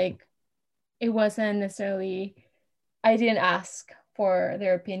 but like it wasn't necessarily, I didn't ask for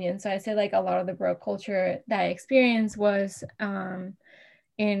their opinion. So I'd say like a lot of the bro culture that I experienced was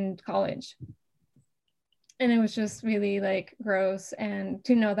in college. And it was just really like gross. And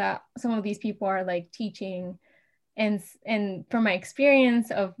to know that some of these people are like teaching, and from my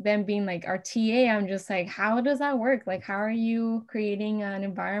experience of them being like our TA, I'm just like, how does that work? Like, how are you creating an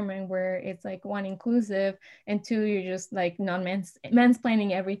environment where it's like one, inclusive, and two, you're just like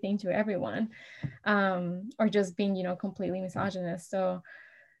mansplaining everything to everyone, or just being, completely misogynist. So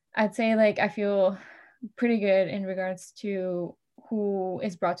I'd say like I feel pretty good in regards to who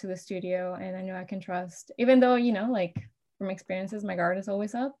is brought to the studio, and I know I can trust, even though, like from experiences, my guard is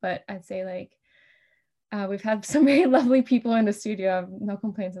always up. But I'd say like we've had some very lovely people in the studio. I have no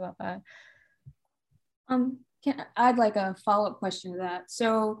complaints about that. I'd like a follow-up question to that.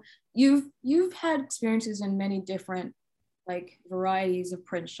 So you've had experiences in many different like varieties of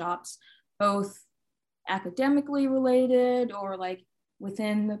print shops, both academically related or like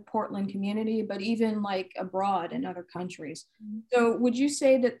within the Portland community, but even like abroad in other countries. So would you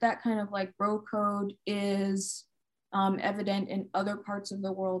say that kind of like bro code is evident in other parts of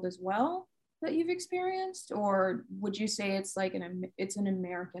the world as well that you've experienced, or would you say it's like it's an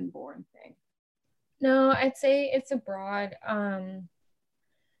American born thing? No, I'd say it's abroad.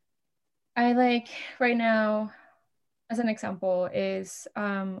 I like right now, as an example, is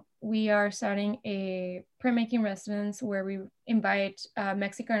we are starting a printmaking residence where we invite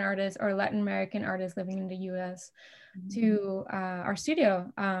Mexican artists or Latin American artists living in the US to our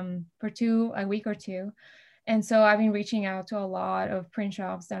studio for a week or two. And so I've been reaching out to a lot of print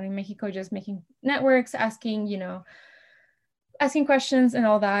shops down in Mexico, just making networks, asking, asking questions and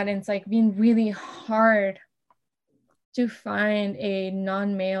all that. And it's like been really hard to find a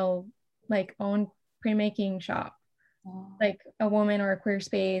non-male like owned printmaking shop, like a woman or a queer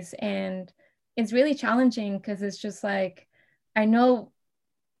space. And it's really challenging because it's just like, I know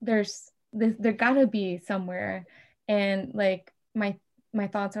there gotta be somewhere. And like my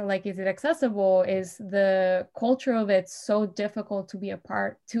thoughts are like, is it accessible? Is the culture of it so difficult to be a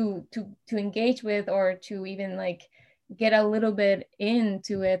part, to engage with, or to even like get a little bit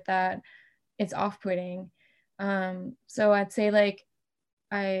into it that it's off-putting? So I'd say like,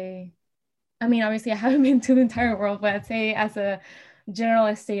 I mean, obviously I haven't been to the entire world, but I'd say as a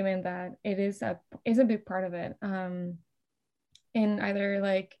generalized statement that it is a big part of it. In either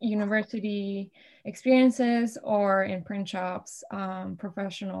like university experiences or in print shops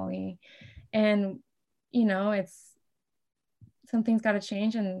professionally. And, it's something's got to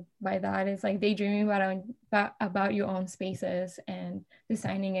change. And by that is like daydreaming about your own spaces and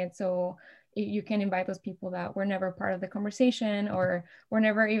designing it so you can invite those people that were never part of the conversation or were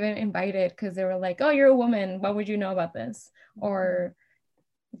never even invited because they were like, oh, you're a woman, what would you know about this? Or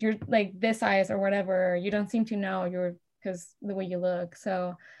you're like this size or whatever, you don't seem to know, you're because the way you look.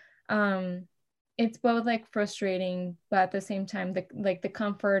 So it's both like frustrating, but at the same time the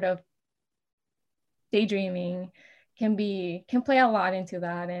comfort of daydreaming can play a lot into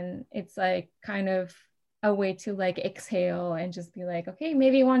that. And it's like kind of a way to like exhale and just be like, okay,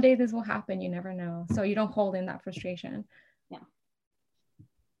 maybe one day this will happen, you never know, so you don't hold in that frustration. Yeah.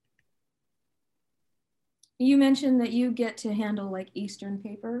 You mentioned that you get to handle like Eastern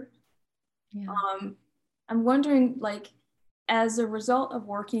paper. Yeah. I'm wondering, like, as a result of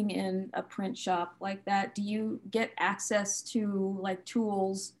working in a print shop like that, do you get access to like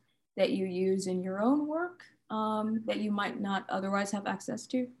tools that you use in your own work that you might not otherwise have access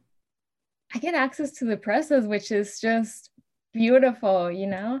to? I get access to the presses, which is just beautiful,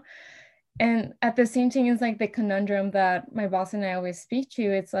 And at the same time, it's like the conundrum that my boss and I always speak to.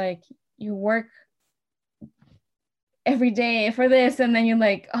 It's like you work every day for this, and then you're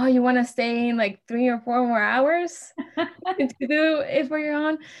like, oh, you want to stay in like 3 or 4 more hours to do it for your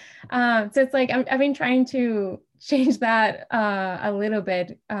own. So it's like I've been trying to change that a little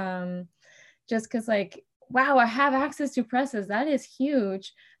bit, just because like, wow, I have access to presses. That is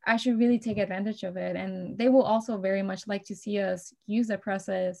huge. I should really take advantage of it. And they will also very much like to see us use the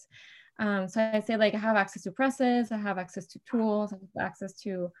presses. So I say like I have access to presses, I have access to tools, I have access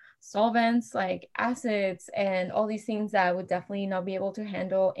to solvents like acids and all these things that I would definitely not be able to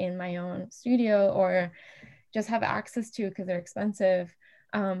handle in my own studio or just have access to because they're expensive.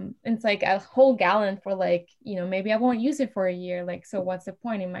 It's like a whole gallon for like, maybe I won't use it for a year. Like, so what's the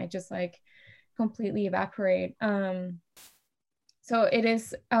point? It might just like completely evaporate. So it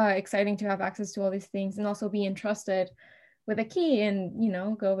is exciting to have access to all these things and also be entrusted with a key and,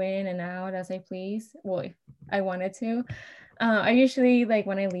 go in and out as I please. Well, if I wanted to. I usually, like,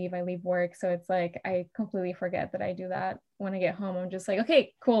 when I leave work. So it's like, I completely forget that I do that. When I get home, I'm just like,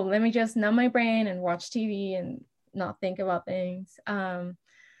 okay, cool. Let me just numb my brain and watch TV and not think about things.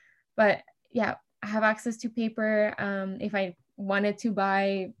 But yeah, I have access to paper. If I wanted to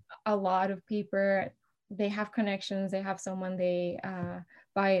buy a lot of paper, they have connections, they have someone they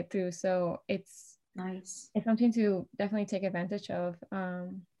buy it through. So it's nice. It's something to definitely take advantage of.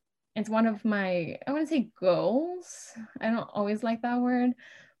 It's one of my, I want to say goals. I don't always like that word,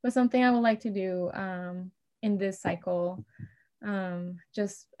 but something I would like to do in this cycle.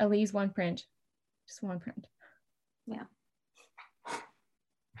 Just at least one print, just one print. Yeah.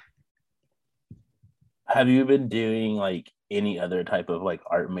 Have you been doing like any other type of like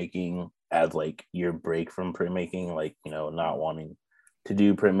art making as like your break from printmaking, like, not wanting to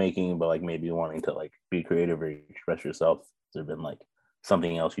do printmaking, but like maybe wanting to like be creative or express yourself? Has there been like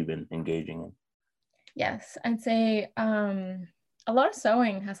something else you've been engaging in? Yes, I'd say a lot of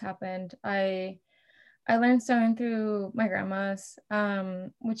sewing has happened. I learned sewing through my grandma's,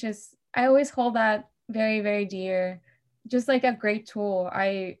 which is, I always hold that very, very dear. Just like a great tool.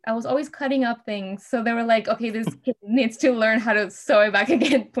 I was always cutting up things. So they were like, okay, this kid needs to learn how to sew it back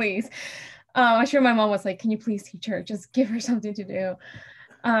again, please. I'm sure my mom was like, can you please teach her? Just give her something to do.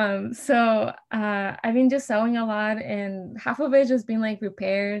 So I've been just sewing a lot, and half of it just been like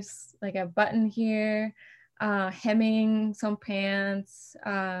repairs, like a button here, hemming some pants,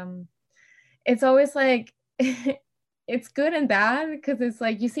 it's always like it's good and bad, because it's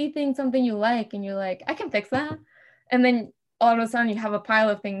like you see something you like and you're like, I can fix that, and then all of a sudden you have a pile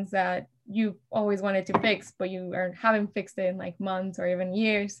of things that you always wanted to fix, but you haven't fixed it in like months or even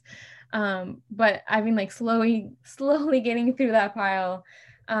years. But I've been like slowly getting through that pile,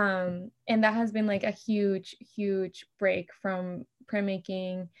 and that has been like a huge break from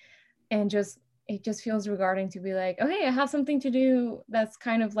printmaking, and it just feels rewarding to be like, okay, I have something to do that's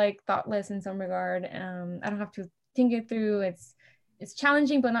kind of like thoughtless in some regard. I don't have to think it through. It's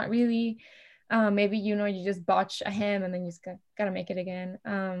challenging, but not really. Maybe, you just botch a hem and then you just gotta make it again.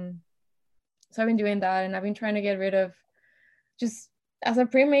 So I've been doing that, and I've been trying to get rid of, just as a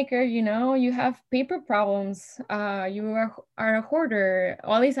printmaker, you have paper problems. You are a hoarder,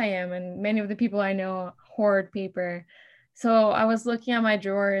 or at least I am, and many of the people I know hoard paper. So I was looking at my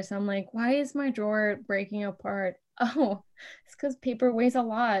drawers. I'm like, why is my drawer breaking apart? Oh, it's because paper weighs a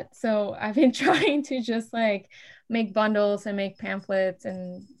lot. So I've been trying to just like make bundles and make pamphlets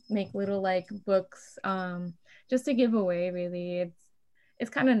and make little like books, just to give away. Really, it's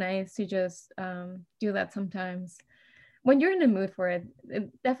kind of nice to just do that sometimes when you're in the mood for it.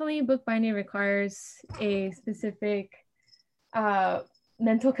 Definitely bookbinding requires a specific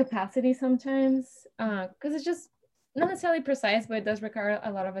mental capacity sometimes, because it's just not necessarily precise, but it does require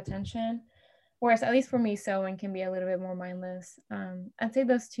a lot of attention. Whereas, at least for me, sewing can be a little bit more mindless. I'd say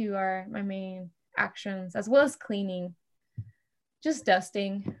those two are my main actions, as well as cleaning. Just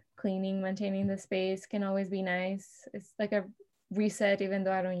dusting, cleaning, maintaining the space can always be nice. It's like a reset, even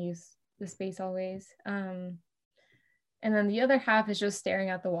though I don't use the space always. And then the other half is just staring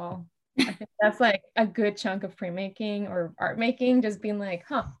at the wall. I think that's like a good chunk of printmaking or art making, just being like,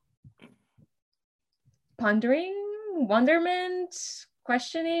 pondering, wonderment,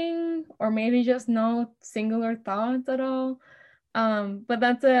 questioning, or maybe just no singular thoughts at all. But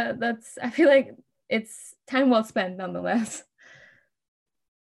that's I feel like it's time well spent nonetheless.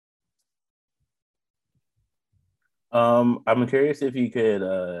 I'm curious if you could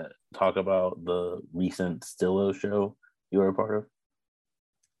talk about the recent Stillo show you were a part of.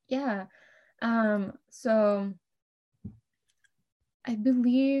 Yeah. So I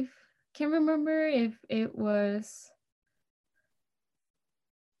believe, can't remember if it was,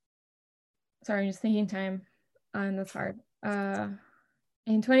 sorry, just thinking time, and that's hard.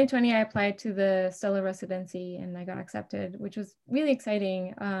 In 2020, I applied to the Stella residency and I got accepted, which was really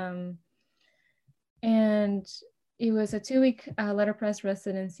exciting. And it was a 2-week letterpress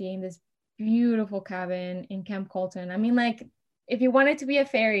residency in this beautiful cabin in Camp Colton. I mean, like, if you wanted to be a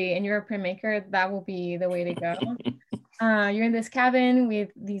fairy and you're a printmaker, that will be the way to go. You're in this cabin with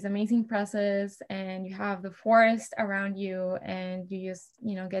these amazing presses, and you have the forest around you, and you just,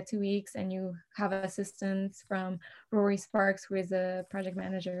 get 2 weeks, and you have assistance from Rory Sparks, who is the project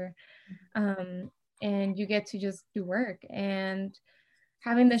manager, and you get to just do work. And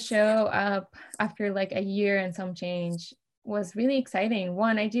having the show up after like a year and some change was really exciting.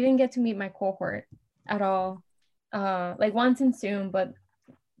 One, I didn't get to meet my cohort at all, like once in Zoom, but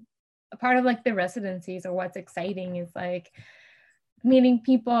a part of like the residencies, or what's exciting, is like meeting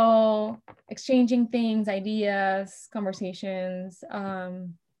people, exchanging things, ideas, conversations,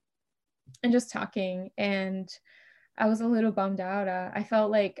 and just talking. And I was a little bummed out. I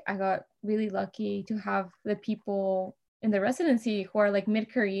felt like I got really lucky to have the people in the residency who are like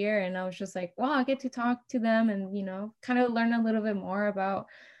mid-career, and I was just like, wow, I get to talk to them and kind of learn a little bit more about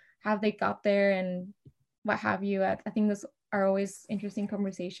how they got there and what have you. I think those are always interesting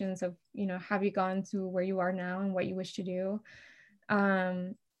conversations of, have you gone to where you are now and what you wish to do.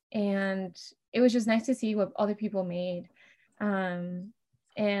 And it was just nice to see what other people made.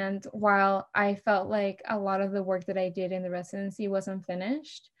 And while I felt like a lot of the work that I did in the residency was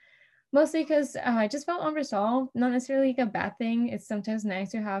unfinished, mostly because I just felt unresolved, not necessarily like a bad thing. It's sometimes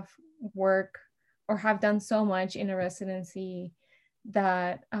nice to have work or have done so much in a residency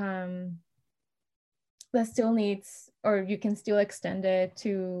that that still needs, or you can still extend it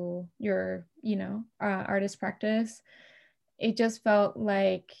to your, artist practice. It just felt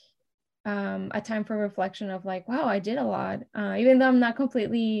like a time for reflection of like, wow, I did a lot. Even though I'm not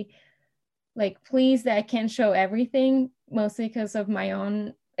completely like pleased that I can't show everything, mostly because of my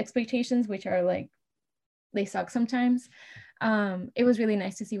own expectations, which are like, they suck sometimes. It was really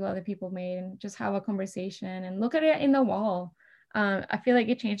nice to see what other people made and just have a conversation and look at it in the wall. I feel like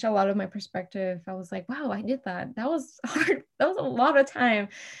it changed a lot of my perspective. I was like, wow, I did that. That was hard. That was a lot of time.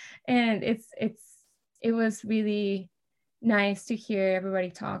 And it was really nice to hear everybody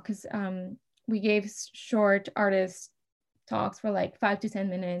talk, because we gave short artist talks for like 5 to 10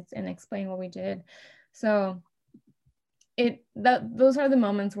 minutes and explain what we did. So those are the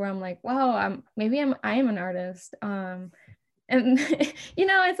moments where I'm like, wow, I am an artist. And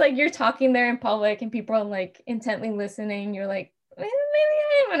it's like you're talking there in public and people are like intently listening. You're like, maybe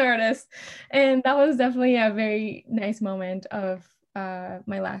I am an artist. And that was definitely a very nice moment of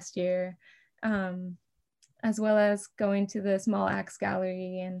my last year, as well as going to the Small Acts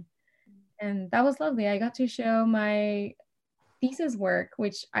Gallery, and that was lovely. I got to show my thesis work,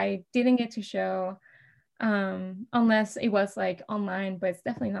 which I didn't get to show unless it was like online, but it's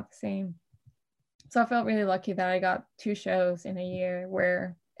definitely not the same. So I felt really lucky that I got 2 shows in a year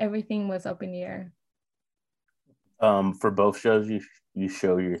where everything was up in the air. For both shows, you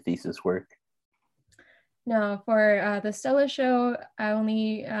show your thesis work? No, for the Stella show, I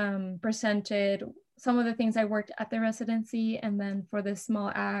only presented some of the things I worked at the residency, and then for the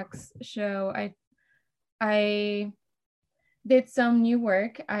Small Acts show, I did some new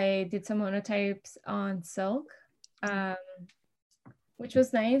work. I did some monotypes on silk, which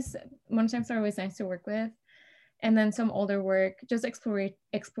was nice. Monotypes are always nice to work with. And then some older work, just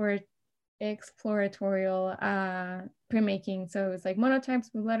exploratorial printmaking. So it was like monotypes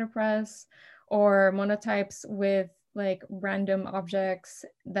with letterpress, or monotypes with like random objects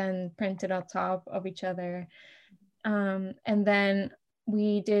then printed on top of each other. And then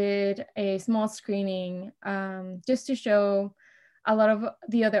we did a small screening just to show a lot of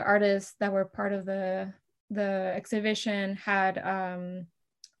the other artists that were part of the exhibition had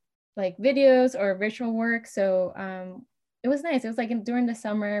like videos or visual work. So it was nice. It was like during the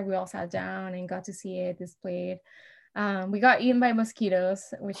summer, we all sat down and got to see it displayed. We got eaten by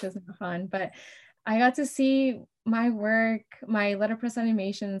mosquitoes, which was not fun, but I got to see my work, my letterpress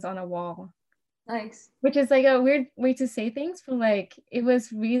animations on a wall. Nice. Which is like a weird way to say things, but like it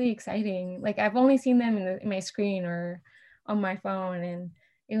was really exciting. Like I've only seen them in my screen or on my phone, and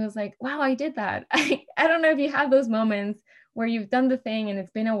it was like, wow, I did that. I don't know if you have those moments where you've done the thing and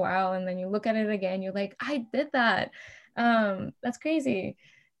it's been a while, and then you look at it again, you're like, I did that. That's crazy.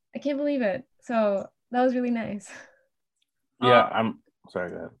 I can't believe it. So that was really nice. Yeah, I'm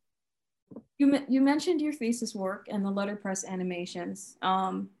sorry, go ahead. You mentioned your thesis work and the letterpress animations.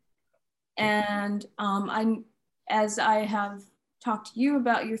 As I have talked to you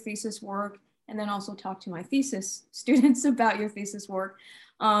about your thesis work, and then also talked to my thesis students about your thesis work,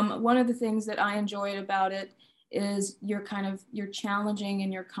 one of the things that I enjoyed about it is your challenging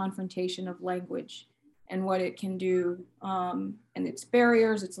and your confrontation of language and what it can do, and its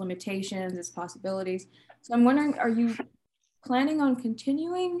barriers, its limitations, its possibilities. So I'm wondering, are you planning on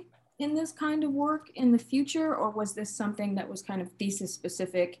continuing in this kind of work in the future, or was this something that was kind of thesis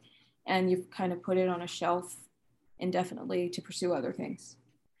specific and you've kind of put it on a shelf indefinitely to pursue other things?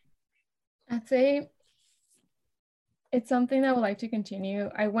 I'd say it's something that I would like to continue.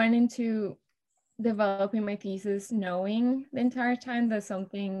 I went into developing my thesis knowing the entire time that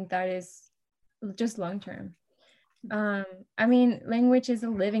something that is just long-term. I mean, language is a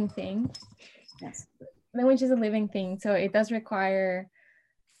living thing. Yes. Language is a living thing, so it does require,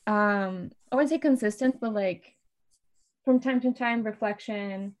 I wouldn't say consistent, but like from time to time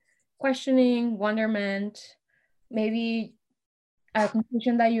reflection, questioning, wonderment, maybe a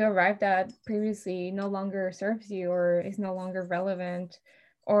conclusion that you arrived at previously no longer serves you or is no longer relevant,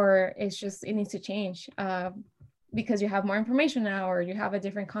 or it needs to change because you have more information now or you have a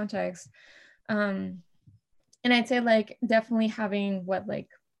different context. And I'd say like definitely having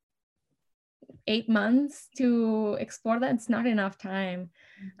 8 months to explore that, it's not enough time.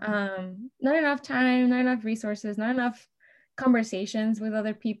 Not enough time, not enough resources, not enough conversations with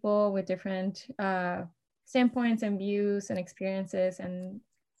other people with different standpoints and views and experiences and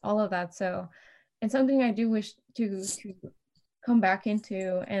all of that. So it's something I do wish to come back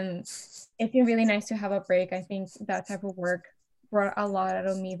into, and it's been really nice to have a break. I think that type of work brought a lot out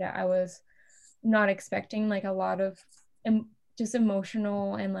of me that I was not expecting, like a lot of just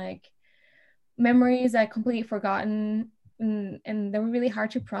emotional and like memories I completely forgotten, and they were really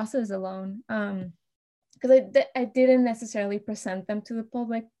hard to process alone, because I didn't necessarily present them to the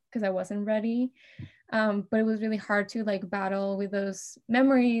public because I wasn't ready, but it was really hard to like battle with those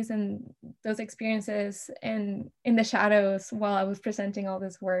memories and those experiences and in the shadows while I was presenting all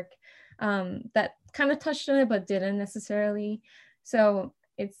this work that kind of touched on it but didn't necessarily. So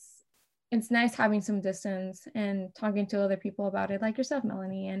it's nice having some distance and talking to other people about it, like yourself,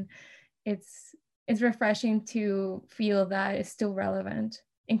 Melanie, and it's refreshing to feel that it's still relevant.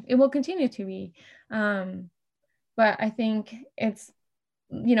 It will continue to be, but I think it's,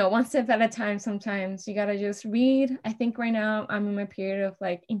 one step at a time. Sometimes you gotta just read. I think right now I'm in my period of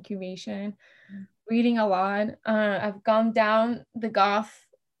like incubation, reading a lot. I've gone down the goth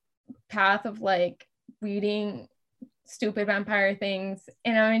path of like reading stupid vampire things,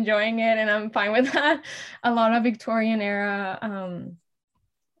 and I'm enjoying it, and I'm fine with that. A lot of Victorian era,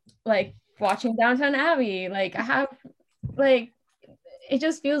 like watching Downton Abbey. Like I have, like, it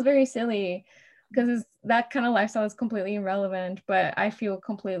just feels very silly because that kind of lifestyle is completely irrelevant, but I feel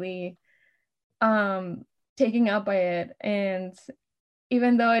completely taken up by it. And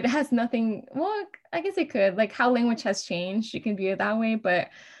even though it has nothing, well, I guess it could, like how language has changed, you can view it that way, but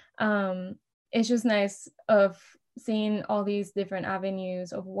it's just nice of seeing all these different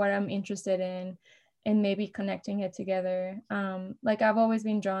avenues of what I'm interested in and maybe connecting it together. Like I've always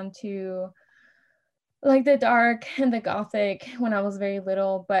been drawn to like the dark and the gothic when I was very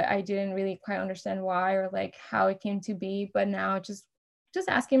little, but I didn't really quite understand why or like how it came to be. But now just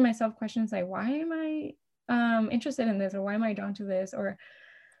asking myself questions like, why am I interested in this, or why am I drawn to this, or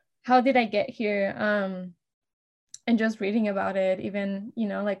how did I get here? And just reading about it, even, you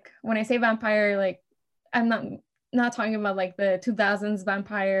know, like when I say vampire, like I'm not talking about like the 2000s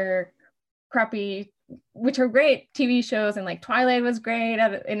vampire crappy, which are great TV shows, and like Twilight was great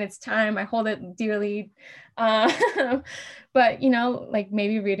in its time. I hold it dearly. But you know, like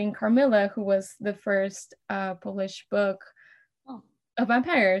maybe reading Carmilla, who was the first Polish book of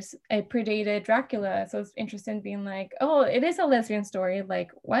vampires. It predated Dracula, so it's interesting being like, oh, it is a lesbian story.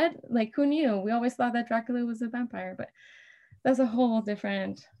 Like what? Like who knew? We always thought that Dracula was a vampire, but that's a whole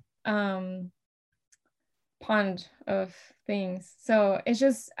different pond of things. So it's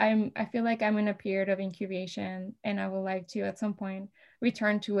just I feel like I'm in a period of incubation, and I would like to at some point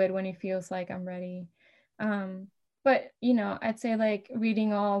return to it when it feels like I'm ready. But you know, I'd say like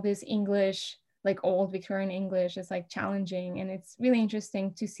reading all this English, like old Victorian English, is like challenging, and it's really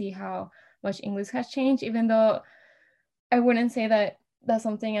interesting to see how much English has changed, even though I wouldn't say that that's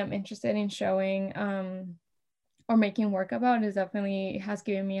something I'm interested in showing or making work about. Is definitely has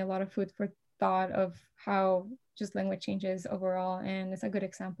given me a lot of food for thought of how just language changes overall, and it's a good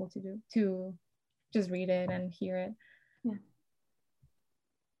example to just read it and hear it.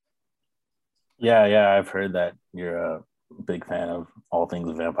 Yeah, I've heard that you're a big fan of all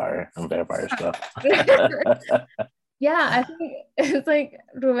things vampire and vampire stuff. Yeah, I think it's like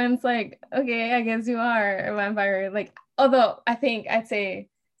Ruben's like, okay, I guess you are a vampire. Like, although I'd say,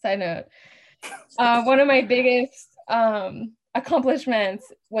 side note, one of my biggest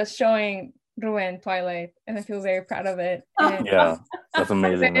accomplishments was showing Ruben Twilight, and I feel very proud of it. And yeah, that's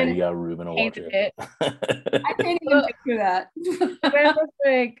amazing that you got Ruben to watch it. I can't even picture that. Ruben was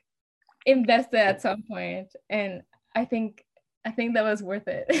like invested at some point, and I think that was worth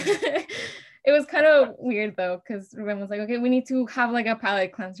it. It was kind of weird though, because Ruben was like, okay, we need to have like a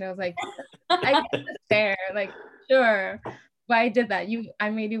palate cleanser. I was like, I guess it's fair, like sure, but I did that. I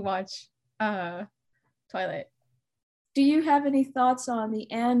made you watch Twilight. Do you have any thoughts on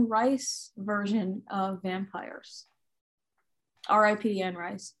the Anne Rice version of vampires? R.I.P. Anne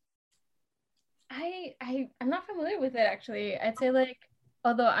Rice. I'm not familiar with it actually. I'd say like,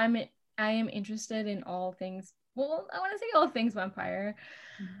 although I am interested in all things. Well, I want to say all things vampire.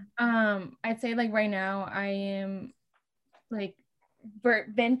 I'd say like right now I am like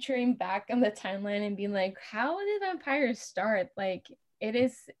venturing back on the timeline and being like, how did vampires start? Like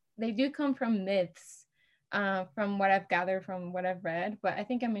they do come from myths, from what I've gathered from what I've read, but I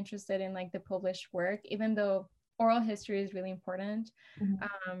think I'm interested in like the published work, even though oral history is really important.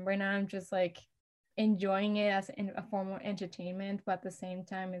 Right now I'm just like enjoying it as a form of entertainment, but at the same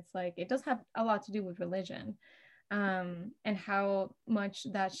time it's like it does have a lot to do with religion, and how much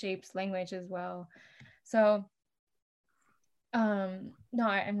that shapes language as well. So no,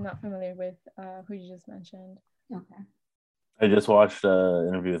 I'm not familiar with who you just mentioned. Okay. I just watched an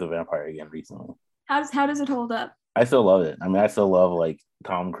Interview with a Vampire again recently. How does it hold up? I still love it. I mean, I still love like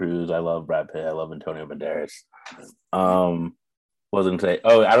Tom Cruise. I love Brad Pitt. I love Antonio Banderas. Wasn't say.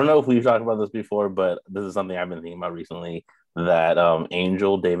 Oh, I don't know if we've talked about this before, but this is something I've been thinking about recently. That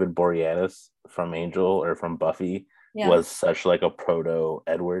Angel, David Boreanaz from Angel or from Buffy, was such like a proto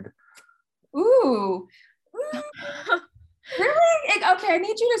Edward. Ooh. Really? Okay, I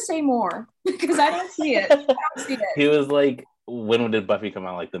need you to say more because I don't see it. He was like, when did Buffy come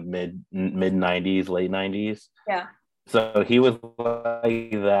out? Like the mid 90s, late 90s. Yeah. So he was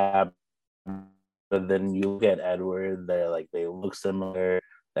like that. But then you look at Edward, they look similar.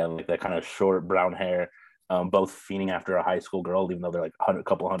 They have like that kind of short brown hair, both fiending after a high school girl, even though they're like a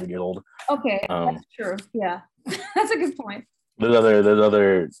couple hundred years old. Okay, that's true. Yeah, that's a good point. There's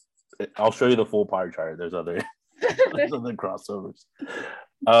other. I'll show you the full pie chart. There's other crossovers.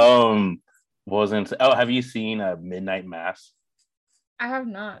 Have you seen a Midnight Mass? I have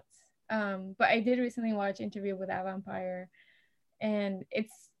not, but I did recently watch Interview with a Vampire, and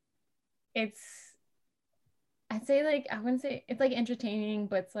it's I'd say like I wouldn't say it's like entertaining,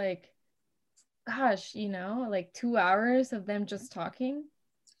 but it's like, gosh, like 2 hours of them just talking.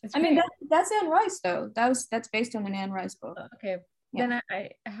 It's I mean, great. that's Anne Rice though. That's based on an Anne Rice book. Okay. Yeah. Then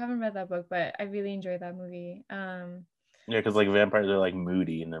I haven't read that book, but I really enjoyed that movie. Yeah, because like vampires are like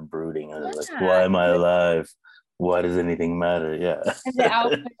moody and they're brooding and they're like, Yeah. why am I alive? Why does anything matter? Yeah. And the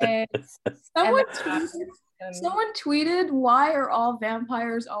outfits. Someone and tweeted, someone tweeted, why are all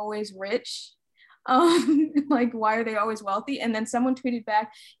vampires always rich? Like, why are they always wealthy? And then someone tweeted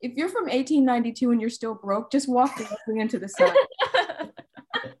back, if you're from 1892 and you're still broke, just walk directly into the sun.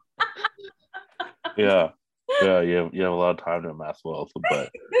 Yeah. Yeah, you have a lot of time to amass wealth.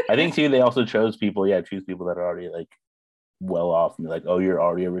 But I think too they also choose people that are already like well off and be like, oh, you're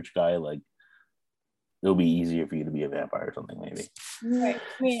already a rich guy, like it'll be easier for you to be a vampire or something, maybe. Right.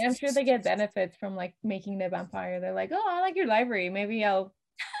 I mean, I'm sure they get benefits from like making the vampire. They're like, oh, I like your library. Maybe I'll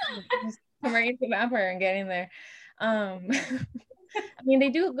just come right into vampire and get in there. I mean, they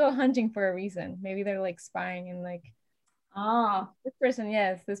do go hunting for a reason. Maybe they're like spying and like, this person,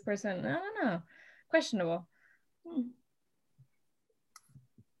 yes, this person, I don't know, questionable.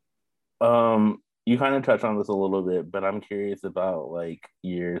 You kind of touched on this a little bit, but I'm curious about like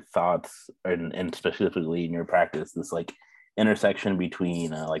your thoughts and specifically in your practice, this like intersection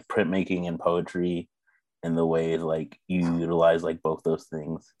between like printmaking and poetry and the ways like you utilize like both those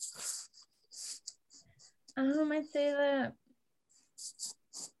things. I'd say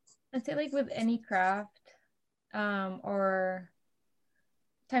like with any craft or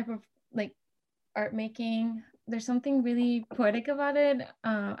type of like art making, there's something really poetic about it.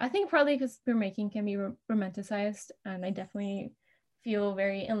 I think probably because printmaking can be romanticized, and I definitely feel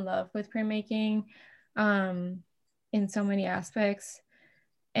very in love with printmaking in so many aspects.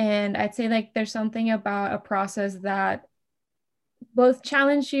 And I'd say like there's something about a process that both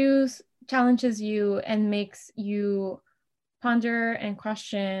challenges you and makes you ponder and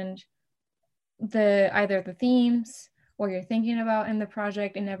question either the themes or you're thinking about in the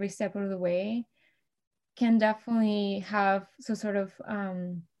project in every step of the way, can definitely have some sort of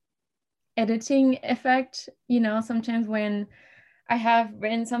editing effect. Sometimes when I have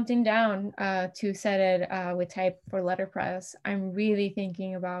written something down to set it with type for letterpress, I'm really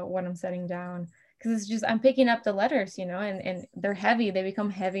thinking about what I'm setting down, because it's just I'm picking up the letters, and they're heavy. They become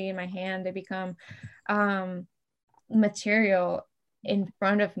heavy in my hand. They become material in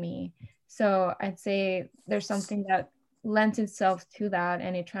front of me. So I'd say there's something that lends itself to that,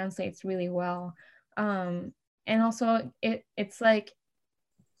 and it translates really well. And also it's like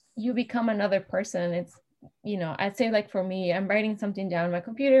you become another person. It's, I'd say like for me, I'm writing something down on my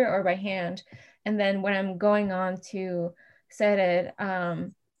computer or by hand, and then when I'm going on to set it,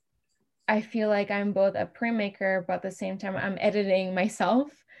 I feel like I'm both a printmaker, but at the same time I'm editing myself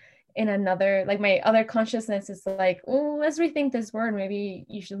in another, like my other consciousness is like, oh, let's rethink this word, maybe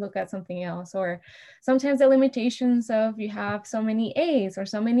you should look at something else. Or sometimes the limitations of you have so many A's or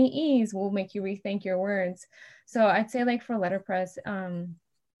so many E's will make you rethink your words. So I'd say like for letterpress,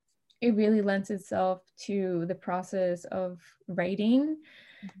 it really lends itself to the process of writing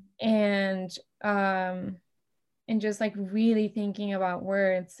and just like really thinking about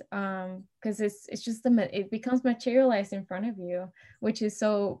words, because it's just it becomes materialized in front of you, which is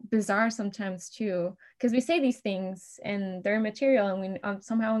so bizarre sometimes too, because we say these things and they're material and we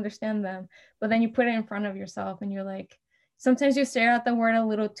somehow understand them, but then you put it in front of yourself and you're like, sometimes you stare at the word a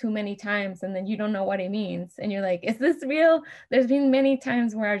little too many times and then you don't know what it means and you're like, is this real? There's been many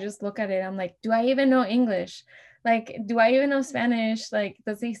times where I just look at it, I'm like, do I even know English? Like, do I even know Spanish? Like,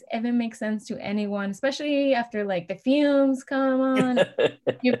 does this even make sense to anyone? Especially after like the fumes come on.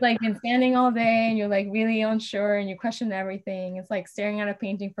 You've like been standing all day and you're like really unsure and you question everything. It's like staring at a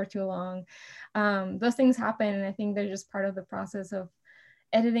painting for too long. Those things happen, and I think they're just part of the process of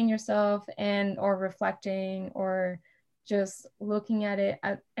editing yourself and or reflecting or just looking at it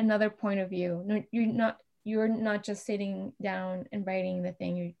at another point of view. You're not just sitting down and writing the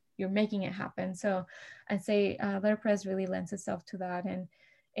thing. You're making it happen. So I'd say letterpress really lends itself to that, and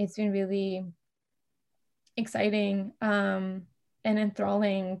it's been really exciting and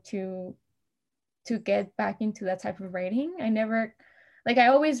enthralling to get back into that type of writing. I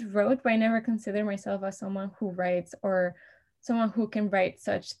always wrote, but I never considered myself as someone who writes or someone who can write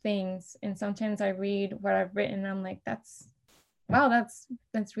such things. And sometimes I read what I've written and I'm like, that's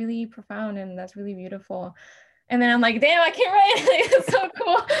really profound and that's really beautiful. And then I'm like, damn, I can't write. It's so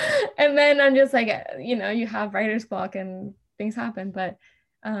cool. And then I'm just like, you have writer's block and things happen. But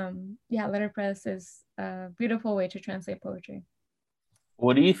letterpress is a beautiful way to translate poetry.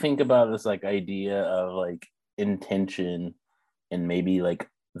 What do you think about this like idea of like intention and maybe like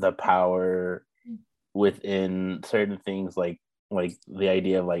the power within certain things, like the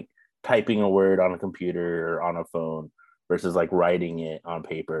idea of like typing a word on a computer or on a phone versus like writing it on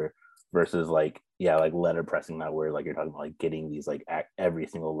paper versus like like letter pressing that word, like you're talking about, like getting these like every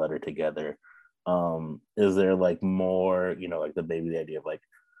single letter together. Is there like more, like the idea of like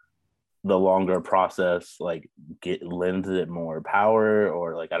the longer process like lends it more power,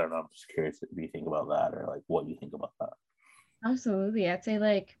 or like I don't know, I'm just curious if you think about that or like what you think about that. Absolutely. I'd say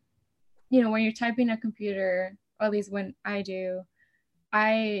like, when you're typing a computer, or at least when I do,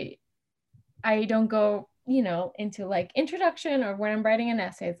 I don't go, into like introduction, or when I'm writing an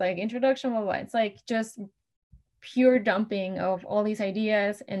essay, it's like introduction, blah, blah. It's like just pure dumping of all these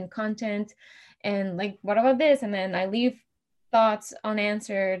ideas and content, and like, what about this? And then I leave thoughts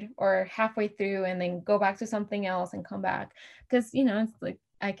unanswered or halfway through, and then go back to something else and come back. Because, it's like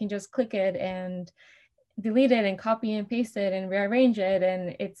I can just click it and delete it and copy and paste it and rearrange it.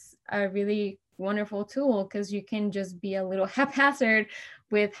 And it's a really wonderful tool because you can just be a little haphazard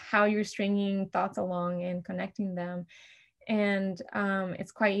with how you're stringing thoughts along and connecting them. And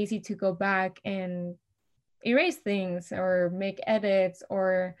it's quite easy to go back and erase things or make edits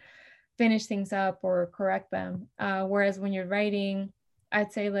or finish things up or correct them. Whereas when you're writing,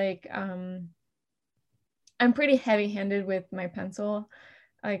 I'd say like I'm pretty heavy-handed with my pencil.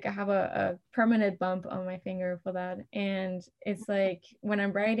 Like I have a permanent bump on my finger for that. And it's like when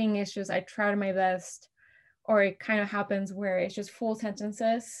I'm writing, it's just I try my best, or it kind of happens where it's just full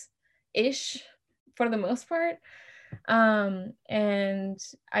sentences-ish for the most part. And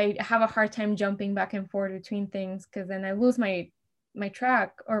I have a hard time jumping back and forth between things, because then I lose my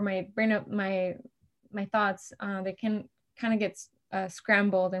track, or my brain up my thoughts. They can kind of get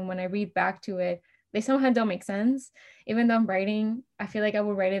scrambled, and when I read back to it, they somehow don't make sense. Even though I'm writing, I feel like I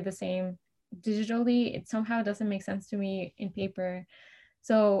will write it the same digitally. It somehow doesn't make sense to me in paper.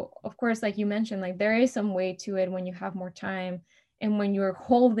 So of course, like you mentioned, like there is some way to it when you have more time, and when you're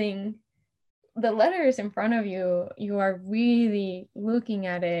holding the letters in front of you, you are really looking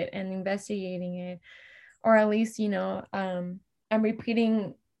at it and investigating it. Or at least, I'm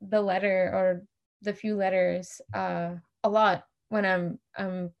repeating the letter or the few letters a lot when I'm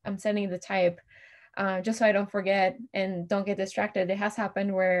sending the type, just so I don't forget and don't get distracted. It has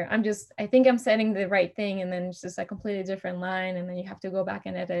happened where I think I'm setting the right thing, and then it's just a completely different line, and then you have to go back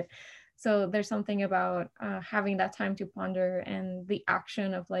and edit. So there's something about having that time to ponder, and the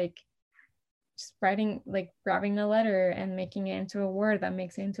action of like just writing, like grabbing a letter and making it into a word that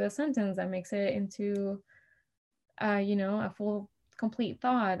makes it into a sentence, that makes it into a full complete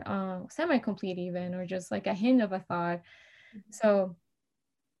thought, semi-complete even, or just like a hint of a thought. So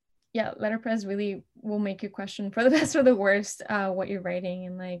yeah, letterpress really will make you question, for the best or the worst, what you're writing.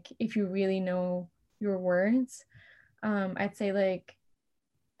 And like if you really know your words, I'd say like,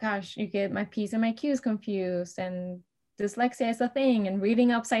 gosh, you get my P's and my Q's confused, and dyslexia is a thing, and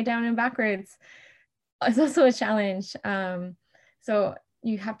reading upside down and backwards is also a challenge. So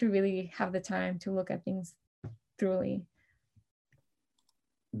you have to really have the time to look at things thoroughly.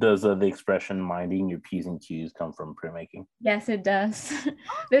 Does the expression minding your P's and Q's come from printmaking? Yes, it does.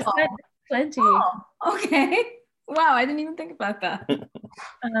 There's plenty. Oh, okay. Wow, I didn't even think about that.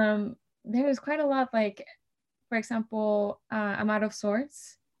 There's quite a lot, like, for example, I'm out of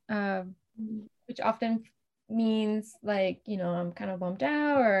sorts, which often means like, I'm kind of bummed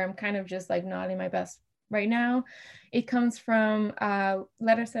out, or I'm kind of just like not in my best right now. It comes from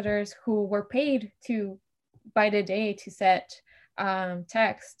letter setters who were paid by the day to set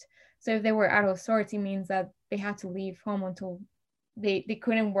text. So if they were out of sorts, it means that they had to leave home until they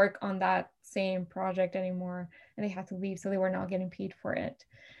couldn't work on that same project anymore, and they had to leave, so they were not getting paid for it.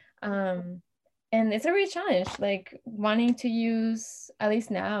 And it's a real challenge, like wanting to use a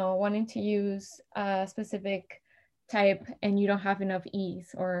specific type and you don't have enough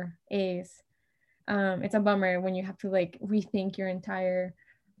E's or A's. It's a bummer when you have to like rethink your entire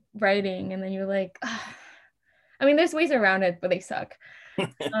writing, and then you're like, ugh. I mean, there's ways around it, but they suck.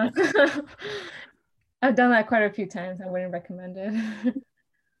 I've done that quite a few times. I wouldn't recommend it.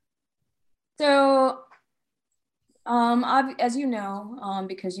 So, as you know,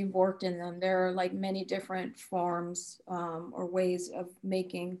 because you've worked in them, there are like many different forms or ways of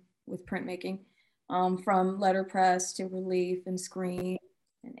making with printmaking, from letterpress to relief and screen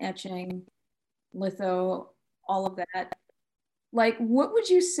and etching, litho, all of that. Like, what would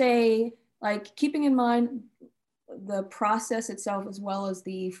you say, like keeping in mind the process itself as well as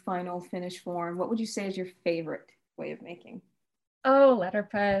the final finished form, what would you say is your favorite way of making? Oh,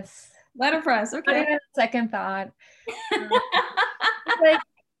 letterpress. Letterpress, okay. Second thought. Like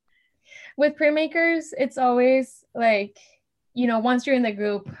with printmakers, it's always like, once you're in the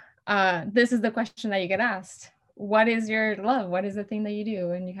group, this is the question that you get asked. What is your love? What is the thing that you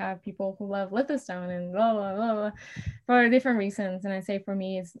do? And you have people who love lithostone and blah, blah, blah, blah, for different reasons. And I say for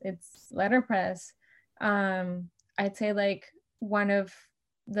me, it's letterpress. I'd say like one of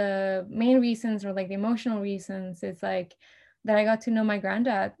the main reasons, or like the emotional reasons, is like that I got to know my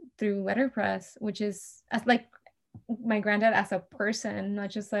granddad through letterpress, which is as like my granddad as a person, not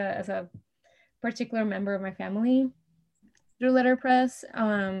just as a particular member of my family, through letterpress.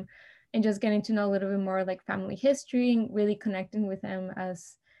 And just getting to know a little bit more like family history, and really connecting with him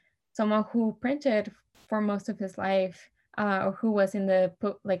as someone who printed for most of his life, or who was in the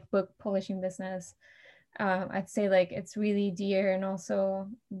book publishing business. I'd say like it's really dear, and also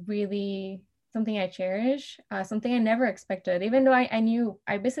really something I cherish, something I never expected. Even though I knew,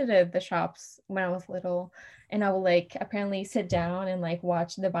 I visited the shops when I was little, and I would like apparently sit down and like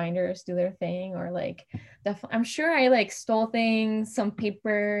watch the binders do their thing, or like I'm sure I like stole things, some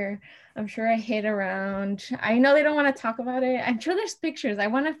paper. I'm sure I hid around. I know they don't want to talk about it. I'm sure there's pictures. I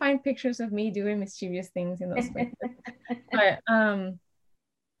want to find pictures of me doing mischievous things in those places. But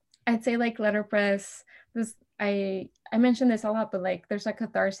I'd say like letterpress, this I mentioned this a lot, but like there's a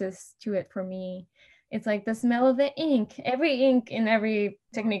catharsis to it for me. It's like the smell of the ink. Every ink in every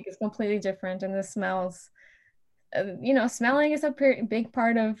technique is completely different, and the smells, smelling is a big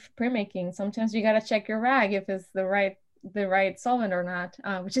part of printmaking. Sometimes you gotta check your rag if it's the right solvent or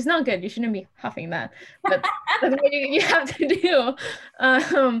not, which is not good. You shouldn't be huffing that, but that's what you have to do,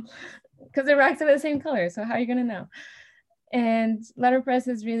 because the rags are the same color. So how are you gonna know? And letterpress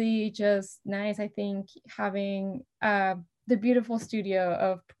is really just nice. I think having the beautiful studio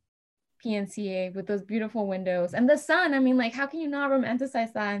of PNCA with those beautiful windows and the sun. I mean, like, how can you not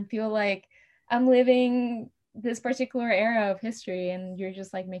romanticize that and feel like I'm living this particular era of history, and you're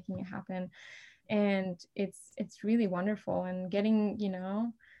just like making it happen? And it's really wonderful. And getting,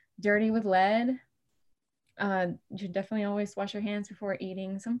 dirty with lead. You should definitely always wash your hands before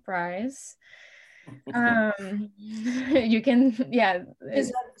eating some fries. You can, yeah. It's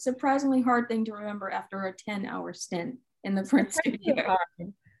a surprisingly hard thing to remember after a 10-hour stint in the print studio.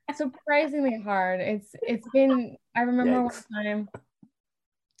 Surprisingly hard. It's been, I remember one time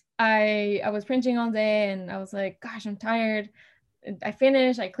I was printing all day, and I was like, gosh, I'm tired. I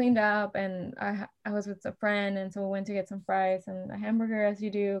finished, I cleaned up, and I was with a friend, and so we went to get some fries and a hamburger, as you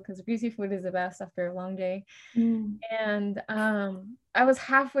do, because greasy food is the best after a long day. And I was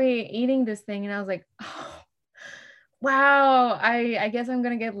halfway eating this thing, and I was like, oh, wow, I guess I'm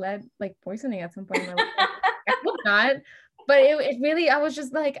gonna get lead like poisoning at some point in my life. I hope not. But it really, I was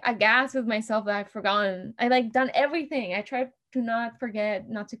just like aghast with myself that I've forgotten. I like done everything. I tried to not forget,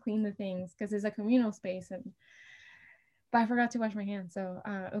 not to clean the things, because it's a communal space, but I forgot to wash my hands. So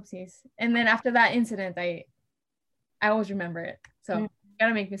oopsies. And then after that incident, I always remember it. So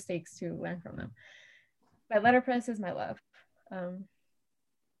gotta make mistakes to learn from them. But letterpress is my love.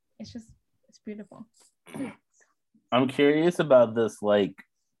 It's beautiful. I'm curious about this like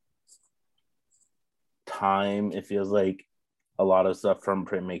time. It feels like a lot of stuff from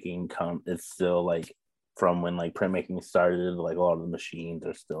printmaking it's still like from when like printmaking started, like a lot of the machines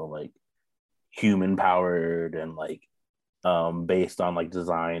are still like human powered and like based on like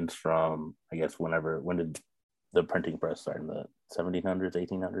designs from, I guess, when did the printing press start? In the 1700s,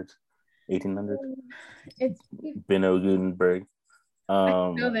 1800s? It's Benno Gutenberg.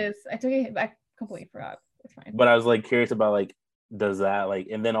 I know this. I completely forgot. It's fine. But I was like curious about like, does that like,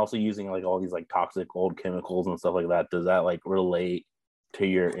 and then also using like all these like toxic old chemicals and stuff like that, does that like relate to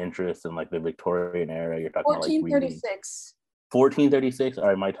your interest in like the Victorian era? You're talking 1436. 1436. All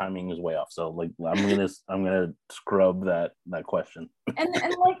right, my timing is way off, so like I'm gonna scrub that question. And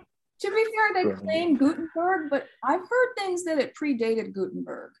like, to be fair, they claim Gutenberg, but I've heard things that it predated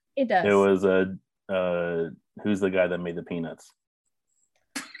Gutenberg. It does. It was who's the guy that made the peanuts?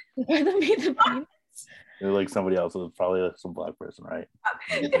 The guy that made the peanuts? It was like somebody else. It was probably like some black person, right?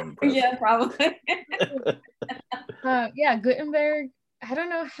 Yeah, probably. Yeah, Gutenberg. I don't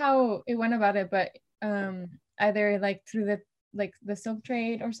know how it went about it, but either like through the silk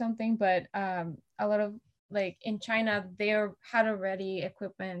trade or something. But a lot of like in China, they had already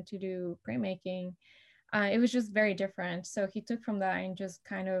equipment to do printmaking. It was just very different. So he took from that and just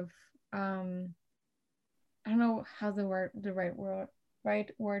kind of I don't know how the right word for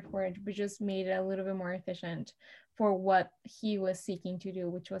it, but just made it a little bit more efficient for what he was seeking to do,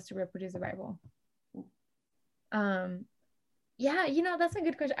 which was to reproduce the Bible. Yeah, that's a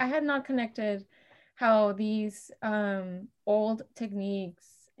good question. I had not connected how these old techniques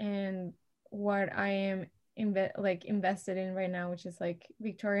and what I am invested in right now, which is like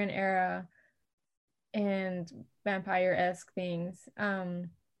Victorian era and vampire-esque things,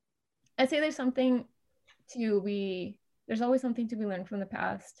 I'd say there's always something to be learned from the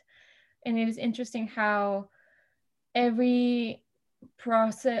past. And it is interesting how every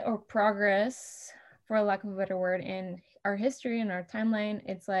process or progress, for lack of a better word, in our history and our timeline,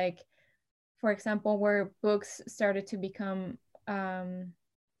 it's like, for example, where books started to become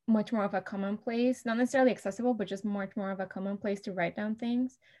much more of a commonplace, not necessarily accessible, but just much more of a commonplace to write down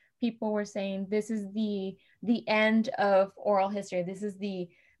things. People were saying this is the end of oral history.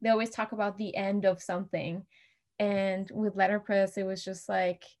 They always talk about the end of something. And with letterpress, it was just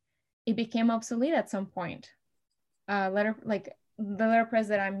like, it became obsolete at some point. The letterpress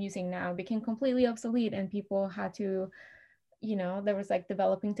that I'm using now became completely obsolete, and people had to, there was like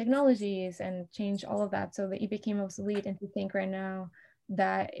developing technologies and change all of that so that it became obsolete. And to think right now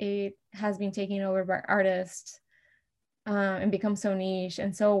that it has been taken over by artists and become so niche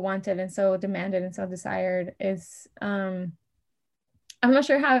and so wanted and so demanded and so desired is, I'm not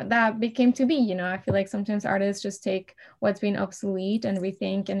sure how that became to be. I feel like sometimes artists just take what's been obsolete and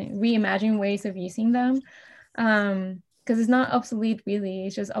rethink and reimagine ways of using them. Because it's not obsolete really,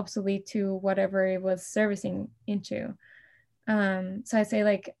 it's just obsolete to whatever it was servicing into. So I say,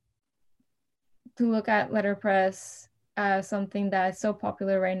 like, to look at letterpress as something that's so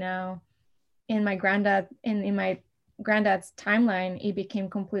popular right now, in my granddad's timeline, it became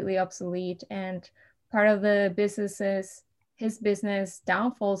completely obsolete. And part of his business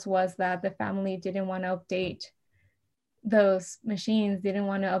downfalls was that the family didn't want to update those machines, didn't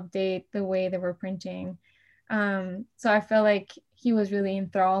want to update the way they were printing. So I felt like he was really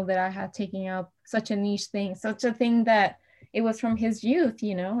enthralled that I had taken up such a niche thing, such a thing that it was from his youth,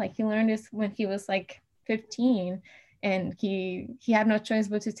 like he learned this when he was like 15, and he had no choice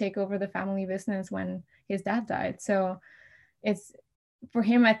but to take over the family business when his dad died. So it's, for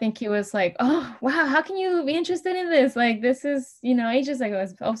him, I think he was like, oh wow, how can you be interested in this? Like, this is, ages ago,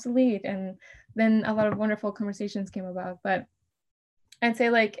 it's obsolete. And then a lot of wonderful conversations came about. But I'd say,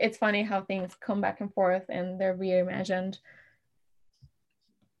 like, it's funny how things come back and forth and they're reimagined.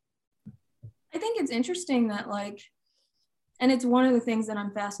 I think it's interesting that, like, and it's one of the things that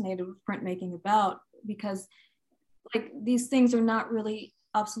I'm fascinated with printmaking about, because like these things are not really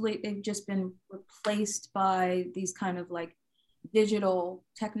obsolete. They've just been replaced by these kind of like digital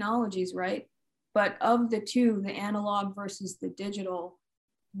technologies, right? But of the two, the analog versus the digital,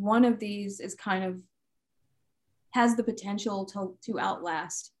 one of these is kind of has the potential to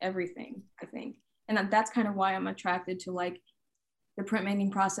outlast everything, I think. And that's kind of why I'm attracted to like the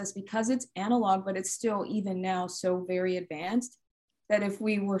printmaking process, because it's analog, but it's still even now so very advanced that if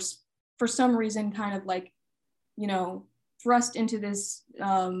we were for some reason kind of like, thrust into this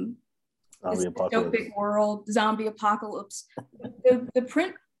dystopic world, zombie apocalypse,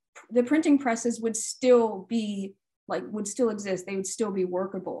 the printing presses would still exist. They would still be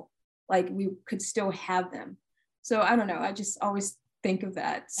workable. Like, we could still have them. So I don't know. I just always think of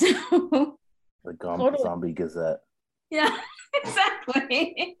that. So the zombie gazette. Yeah,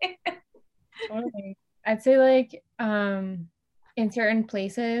 exactly. Totally. I'd say, like, in certain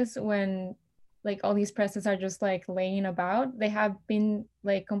places when like all these presses are just like laying about, they have been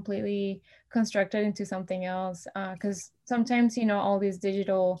like completely constructed into something else, because sometimes all these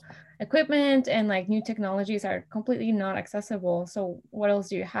digital equipment and like new technologies are completely not accessible. So what else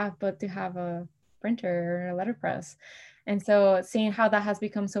do you have but to have a printer or a letterpress? And so seeing how that has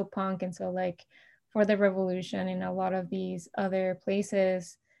become so punk, and so like for the revolution in a lot of these other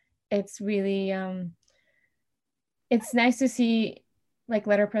places, it's really it's nice to see like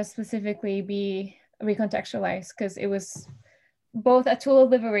letterpress specifically be recontextualized, because it was both a tool of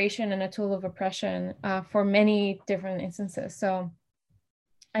liberation and a tool of oppression for many different instances. So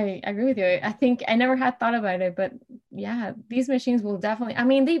I agree with you. I think I never had thought about it, but yeah, these machines will definitely, I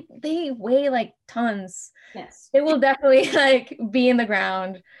mean, they weigh like tons. Yes. They will definitely like be in the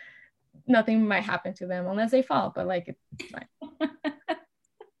ground. Nothing might happen to them unless they fall, but like it's fine.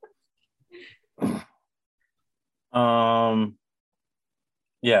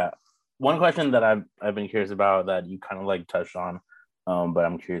 Yeah, one question that I've been curious about that you kind of like touched on, but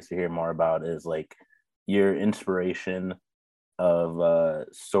I'm curious to hear more about, is like your inspiration of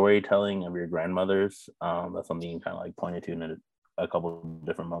storytelling of your grandmothers. That's something you kind of like pointed to in a couple of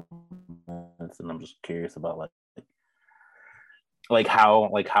different moments, and I'm just curious about like how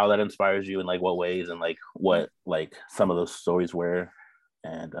that inspires you, and like what ways, and like what like some of those stories were,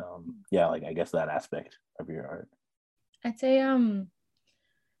 and yeah, like I guess that aspect of your art. I'd say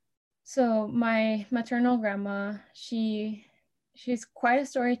so my maternal grandma, she's quite a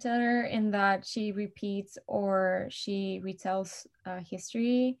storyteller in that she repeats or she retells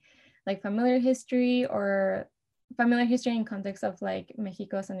history, like familiar history or familiar history in context of like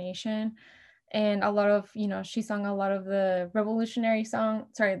Mexico as a nation. And a lot of, you know, she sung a lot of the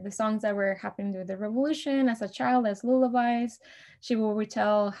the songs that were happening during the revolution as a child, as lullabies. She will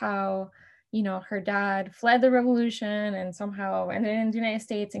retell how, you know, her dad fled the revolution and somehow ended in the United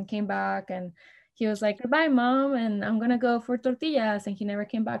States and came back, and he was like, goodbye mom, and I'm gonna go for tortillas, and he never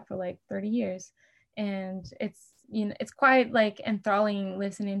came back for like 30 years. And it's, you know, it's quite like enthralling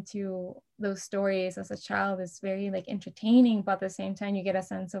listening to those stories as a child. It's very like entertaining, but at the same time you get a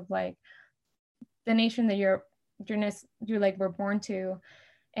sense of like the nation that you're like were born to,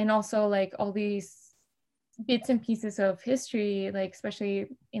 and also like all these bits and pieces of history, like especially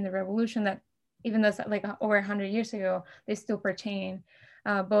in the revolution, that even though it's like over 100 years ago, they still pertain,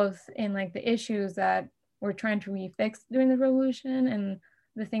 both in like the issues that we're trying to refix during the revolution and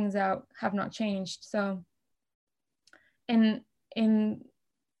the things that have not changed. So in in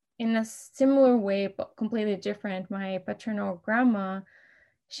in a similar way but completely different, my paternal grandma,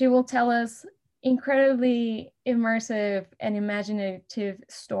 she will tell us incredibly immersive and imaginative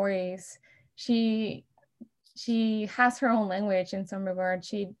stories. She has her own language in some regard.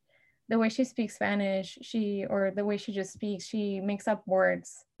 The way she speaks Spanish, or the way she just speaks, she makes up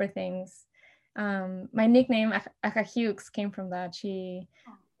words for things. My nickname Acajux came from that.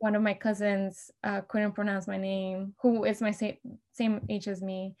 One of my cousins couldn't pronounce my name, who is my same age as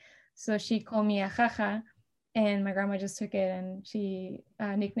me, so she called me Ajaja, and my grandma just took it and she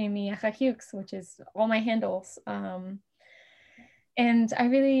nicknamed me Acajux, which is all my handles. And I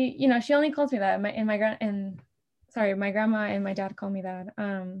really, you know, she only calls me that. My grandma and my dad call me that.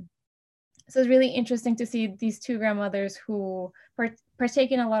 So it's really interesting to see these two grandmothers who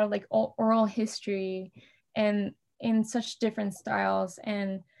partake in a lot of like oral history and in such different styles.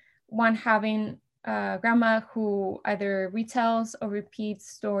 And one having a grandma who either retells or repeats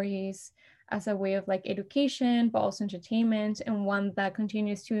stories as a way of like education, but also entertainment, and one that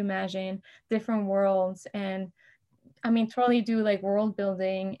continues to imagine different worlds and, I mean, totally do like world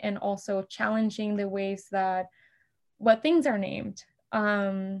building and also challenging the ways that what things are named.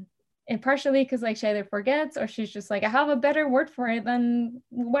 And partially because like she either forgets or she's just like, I have a better word for it than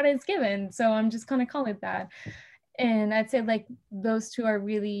what is given, so I'm just gonna call it that. And I'd say like those two are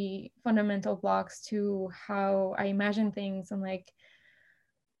really fundamental blocks to how I imagine things and like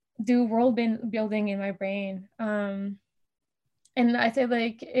do world building in my brain. And I say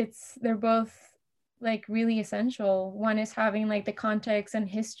like they're both like really essential. One is having like the context and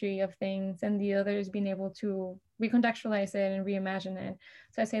history of things, and the other is being able to recontextualize it and reimagine it.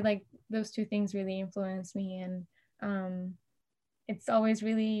 So I say like those two things really influence me, and it's always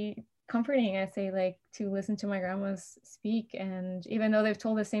really comforting, I say, like to listen to my grandmas speak. And even though they've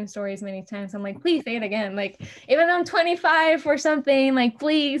told the same stories many times, I'm like, please say it again. Like even though I'm 25 or something, like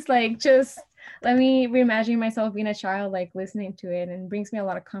please, like just let me reimagine myself being a child, like listening to it, and brings me a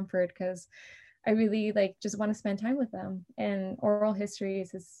lot of comfort because I really like just want to spend time with them. And oral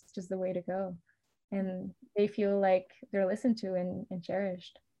histories is just the way to go. And they feel like they're listened to and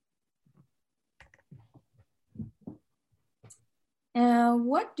cherished.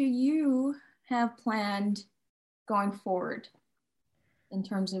 What do you have planned going forward in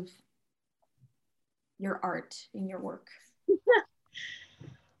terms of your art and your work?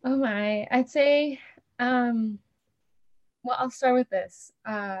 Oh my, I'd say, well, I'll start with this.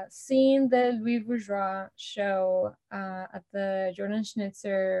 Seeing the Louis Bourgeois show at the Jordan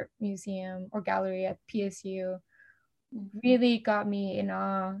Schnitzer Museum or Gallery at PSU really got me in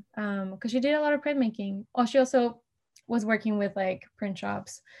awe, because she did a lot of printmaking. Oh, she also was working with like print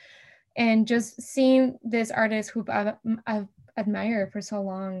shops, and just seeing this artist who I've admired for so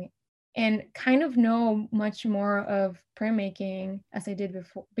long and kind of know much more of printmaking as I did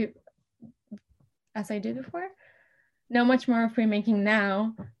before, know much more of printmaking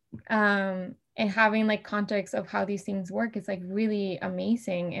now, and having like context of how these things work is like really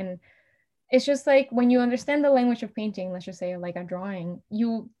amazing. And it's just like when you understand the language of painting, let's just say like a drawing,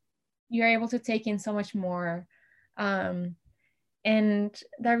 you're able to take in so much more. And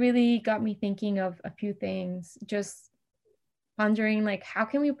that really got me thinking of a few things, just pondering like how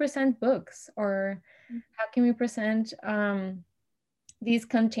can we present books, or how can we present these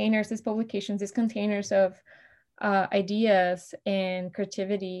containers, these publications, these containers of ideas and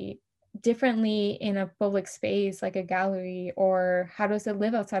creativity differently in a public space like a gallery, or how does it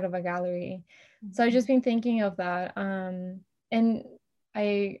live outside of a gallery? So I've just been thinking of that, and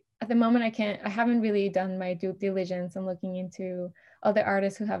at the moment I haven't really done my due diligence and looking into other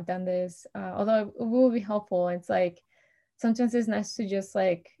artists who have done this, although it will be helpful. It's like sometimes it's nice to just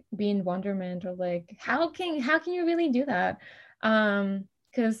like be in wonderment, or like how can you really do that.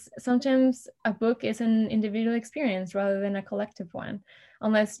 because sometimes a book is an individual experience rather than a collective one.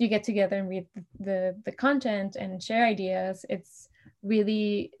 Unless you get together and read the content and share ideas, it's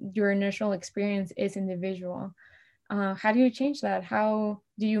really your initial experience is individual. How do you change that? How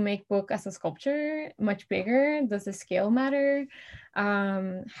do you make book as a sculpture much bigger? Does the scale matter?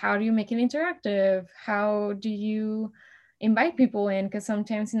 How do you make it interactive? How do you invite people in? Because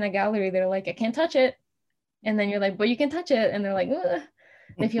sometimes in a gallery, they're like, I can't touch it. And then you're like, but you can touch it. And they're like, ugh.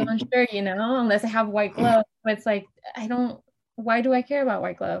 They feel unsure, you know, unless I have white gloves. But it's like, why do I care about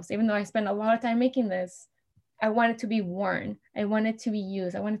white gloves? Even though I spend a lot of time making this, I want it to be worn. I want it to be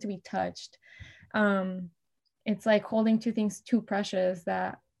used. I want it to be touched. It's like holding two things too precious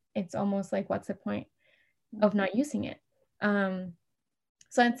that it's almost like, what's the point of not using it?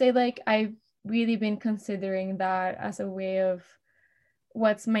 So I'd say like I've really been considering that as a way of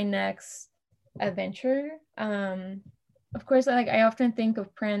what's my next adventure. Of course, like I often think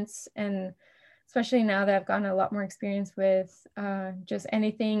of prints, and especially now that I've gotten a lot more experience with just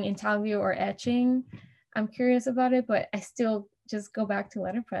anything intaglio or etching, I'm curious about it, but I still just go back to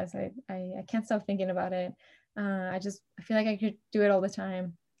letterpress. I can't stop thinking about it. I feel like I could do it all the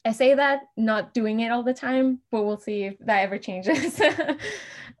time. I say that not doing it all the time, but we'll see if that ever changes.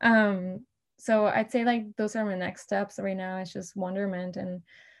 So I'd say like those are my next steps right now. It's just wonderment and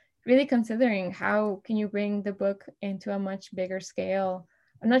really considering how can you bring the book into a much bigger scale,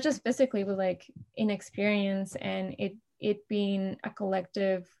 not just physically, but like in experience, and it being a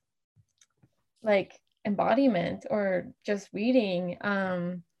collective like embodiment or just reading,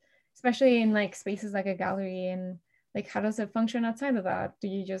 especially in like spaces like a gallery. And like how does it function outside of that? Do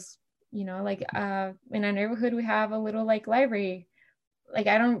you just, you know, like in our neighborhood we have a little like library. Like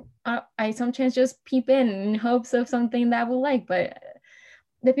I sometimes just peep in hopes of something that I will like, but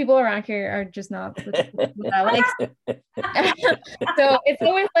the people around here are just not the people that I like. So it's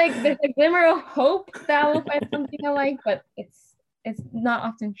always like there's a glimmer of hope that I will find something I like, but it's not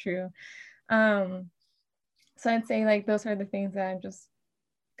often true. So I'd say like those are the things that I'm just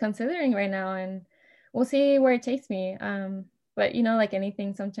considering right now, and we'll see where it takes me. But you know, like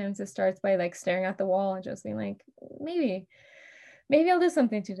anything, sometimes it starts by like staring at the wall and just being like, maybe I'll do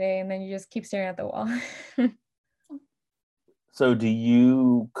something today, and then you just keep staring at the wall. So do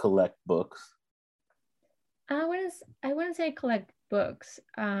you collect books? I wouldn't say I collect books.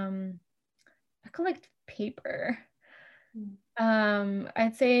 I collect paper.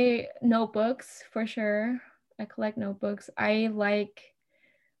 I'd say notebooks for sure. I collect notebooks. I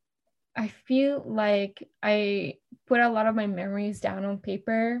feel like I put a lot of my memories down on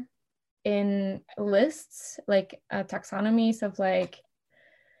paper in lists, like taxonomies of like,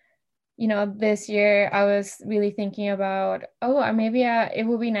 you know, this year I was really thinking about, maybe it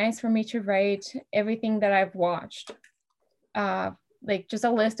would be nice for me to write everything that I've watched. Like just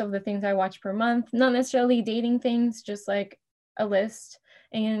a list of the things I watch per month, not necessarily dating things, just like a list,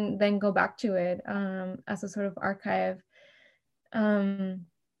 and then go back to it as a sort of archive.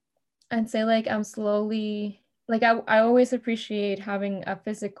 I'd say like I'm slowly, like I always appreciate having a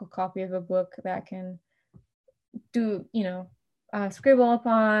physical copy of a book that I can do, you know, scribble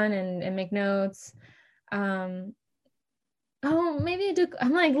upon and make notes. Maybe I do.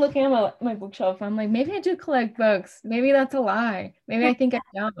 I'm like looking at my bookshelf. I'm like, maybe I do collect books. Maybe that's a lie. Maybe I think I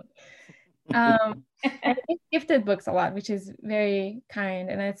don't. I get gifted books a lot, which is very kind.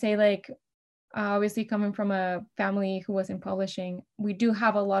 And I'd say like, obviously coming from a family who was in publishing, we do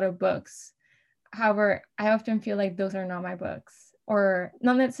have a lot of books. However, I often feel like those are not my books, or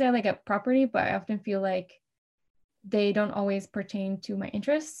not necessarily like a property, but I often feel like they don't always pertain to my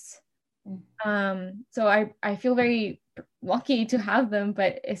interests. So I feel very lucky to have them,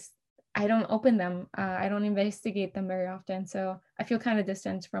 but I don't open them. I don't investigate them very often. So I feel kind of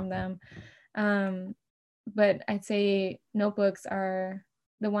distant from them. But I'd say notebooks are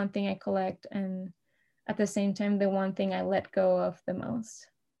the one thing I collect, and at the same time, the one thing I let go of the most.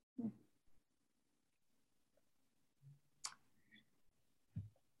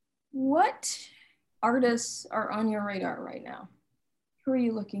 What artists are on your radar right now? Who are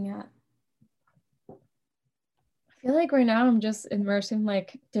you looking at? I feel like right now I'm just immersed in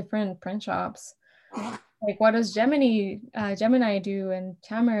like different print shops. Like what does Gemini do, and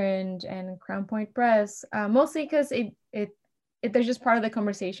Tamarind and Crown Point Press, mostly because they're just part of the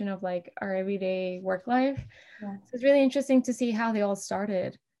conversation of like our everyday work life. Yeah. So it's really interesting to see how they all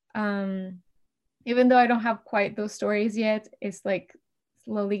started. Even though I don't have quite those stories yet, it's like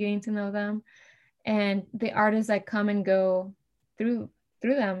slowly getting to know them, and the artists that come and go through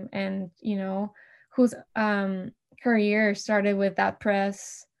them, and you know, whose career started with that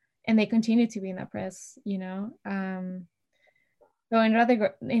press and they continue to be in that press, you know. So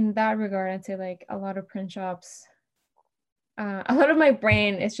in that regard, I'd say like a lot of print shops. A lot of my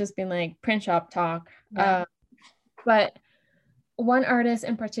brain is just been like print shop talk. Yeah. But one artist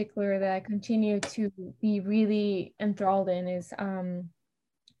in particular that I continue to be really enthralled in is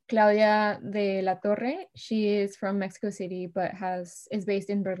Claudia de la Torre. She is from Mexico City, but is based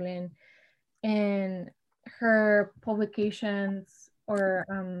in Berlin. And her publications, or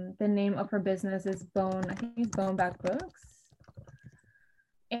the name of her business is Bone, I think it's Bone Back Books.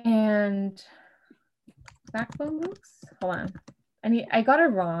 And Backbone Books? Hold on. I got it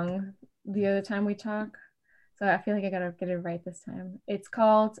wrong the other time we talked. So I feel like I gotta get it right this time. It's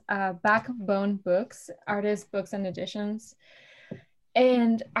called Backbone Books, Artists, Books, and Editions.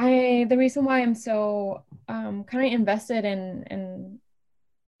 And the reason why I'm so kind of invested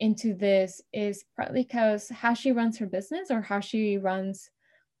into this is partly because how she runs her business, or how she runs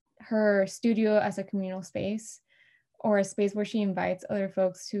her studio as a communal space, or a space where she invites other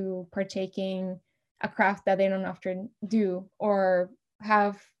folks to partaking a craft that they don't often do, or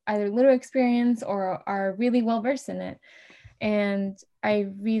have either little experience or are really well versed in it. And I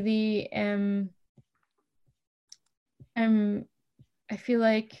really I feel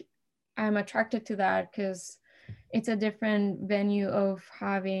like I'm attracted to that because it's a different venue of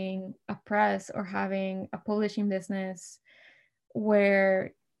having a press or having a publishing business,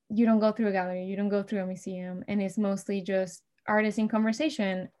 where you don't go through a gallery, you don't go through a museum, and it's mostly just artists in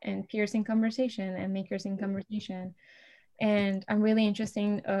conversation and peers in conversation and makers in conversation. And I'm really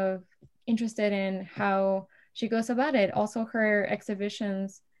interested in how she goes about it. Also, her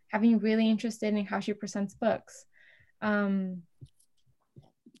exhibitions have been really interested in how she presents books.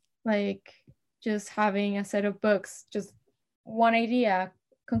 Like just having a set of books, just one idea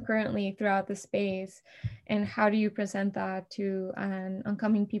concurrently throughout the space, and how do you present that to an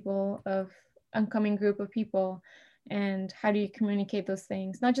oncoming group of people, and how do you communicate those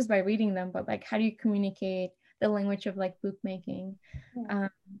things, not just by reading them, but like how do you communicate the language of like bookmaking.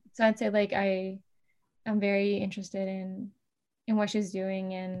 So I'd say like I'm very interested in what she's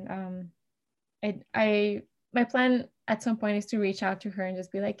doing, and my plan at some point is to reach out to her and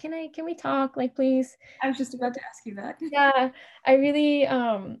just be like, can we talk, like, please? I was just about to ask you that. Yeah, I really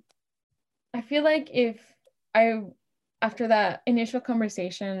I feel like after that initial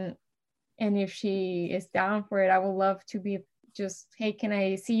conversation, and if she is down for it, I would love to be just, hey, can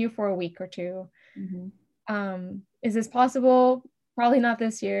I see you for a week or two? Is this possible? Probably not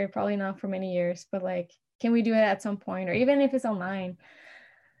this year, probably not for many years, but like, can we do it at some point, or even if it's online?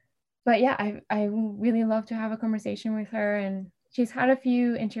 But yeah, I really love to have a conversation with her, and she's had a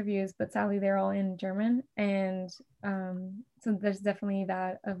few interviews, but sadly they're all in German, and so there's definitely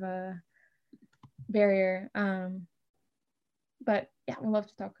that of a barrier. But yeah, we'd love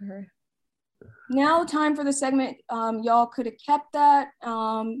to talk to her. Now, time for the segment y'all could have kept that,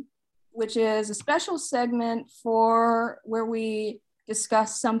 which is a special segment for where we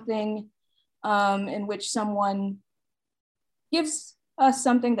discuss something in which someone gives us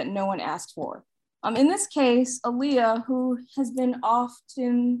something that no one asked for. In this case, Aaliyah, who has been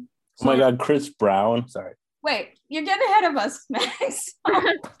often... Oh my God, Chris Brown. Sorry. Wait, you're getting ahead of us, Max.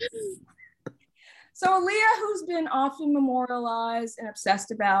 So Aaliyah, who's been often memorialized and obsessed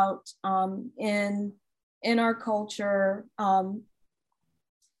about in our culture,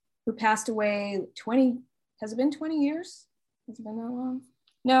 who passed away has it been 20 years? Has it been that long?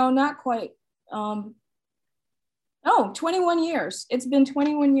 No, not quite. 21 years. It's been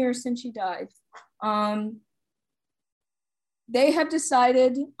 21 years since she died. They have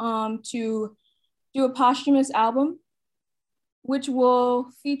decided to do a posthumous album, which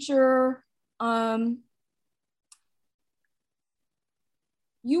will feature, you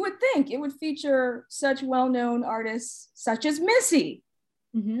would think it would feature such well-known artists such as Missy,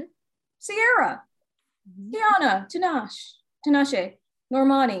 Sierra, Tiana, Tinashe,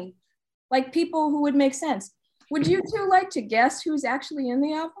 Normani, like people who would make sense. Would you two like to guess who's actually in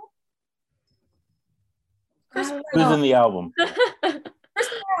the album? Chris Brown. Who's in the album? Chris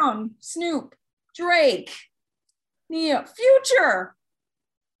Brown, Snoop, Drake, Nia, Future,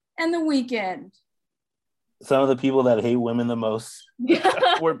 and The Weeknd. Some of the people that hate women the most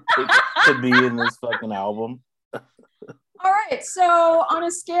were picked to be in this fucking album. All right, so on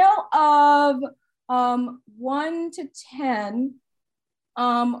a scale of 1 to 10,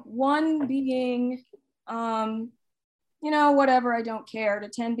 1 being, whatever, I don't care, to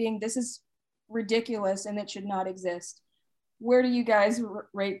 10 being this is ridiculous and it should not exist. Where do you guys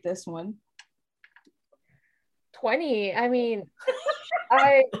rate this one? 20. I mean,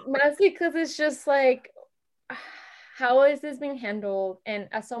 mostly because it's just like, how is this being handled? And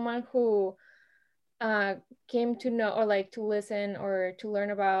as someone who came to know or like to listen or to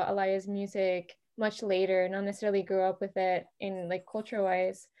learn about Alaya's music much later, not necessarily grew up with it in like culture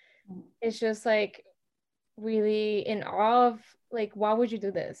wise, it's just like really in awe of like, why would you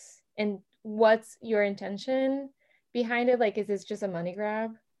do this? And what's your intention behind it? Like, is this just a money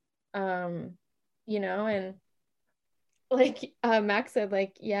grab? You know, and like Max said,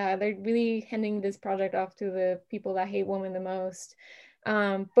 like, yeah, they're really handing this project off to the people that hate women the most.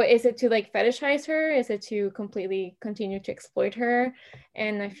 But is it to like fetishize her? Is it to completely continue to exploit her?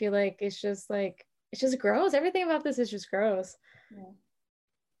 And I feel like it's just gross. Everything about this is just gross. Yeah.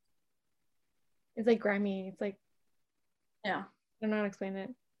 It's like grimy. It's like, yeah. I don't know how to explain it.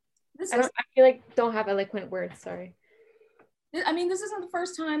 I feel like don't have eloquent words, sorry. I mean, this isn't the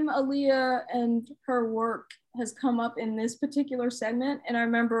first time Aaliyah and her work has come up in this particular segment. And I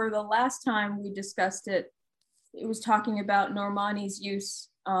remember the last time we discussed it, it was talking about Normani's use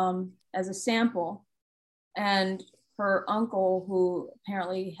as a sample. And her uncle, who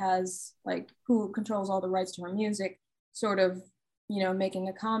apparently has, like, who controls all the rights to her music, sort of, you know, making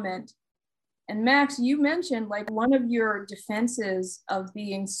a comment. And Max, you mentioned, like, one of your defenses of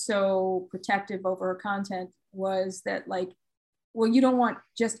being so protective over her content was that, like, well, you don't want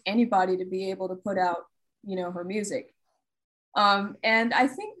just anybody to be able to put out, you know, her music. And I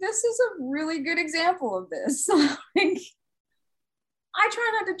think this is a really good example of this. Like, I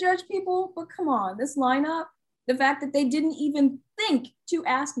try not to judge people, but come on, this lineup, the fact that they didn't even think to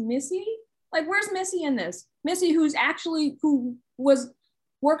ask Missy, like, where's Missy in this? Missy, who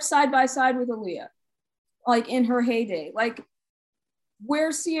worked side by side with Aaliyah, like in her heyday. Like,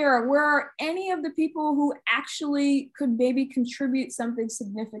 where's Sierra? Where are any of the people who actually could maybe contribute something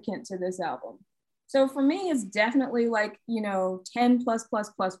significant to this album? So for me, it's definitely like, you know, 10 plus, plus,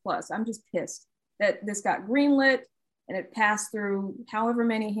 plus, plus. I'm just pissed that this got greenlit and it passed through however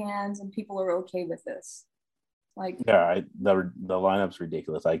many hands and people are okay with this. Like, yeah, the lineup's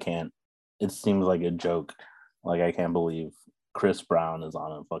ridiculous. I can't, it seems like a joke. Like, I can't believe Chris Brown is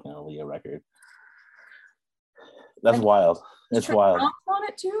on a fucking Aaliyah record. That's wild. It's wild. On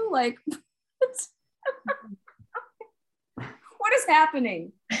it too, like, what is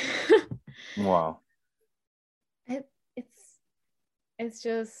happening? Wow. It's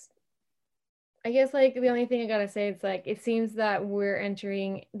just, I guess, like, the only thing I gotta say is, like, it seems that we're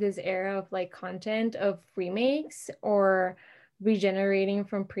entering this era of like content of remakes or regenerating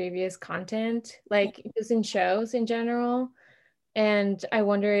from previous content, like just in shows in general. And I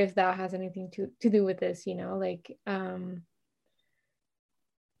wonder if that has anything to do with this, you know, like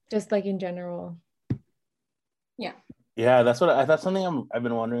just like in general. Yeah, that's something I've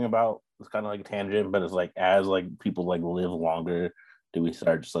been wondering about. It's kind of like a tangent, but it's like, as like people like live longer, do we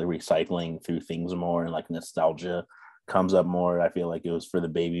start just like recycling through things more, and like nostalgia comes up more? I feel like it was for the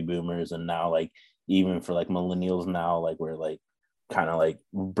baby boomers, and now like even for like millennials now, like we're like kind of like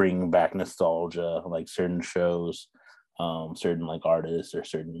bringing back nostalgia, like certain shows, certain like artists or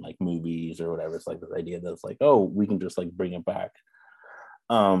certain like movies or whatever. It's like this idea that's like, oh, we can just like bring it back.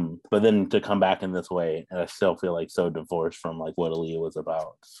 But then to come back in this way, and I still feel like so divorced from like what Aaliyah was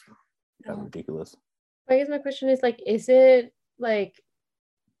about. It's kind of ridiculous. I guess my question is, like, is it like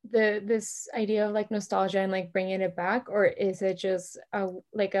this idea of like nostalgia and like bringing it back, or is it just a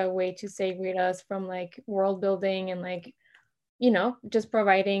way to segregate us from like world building and like, you know, just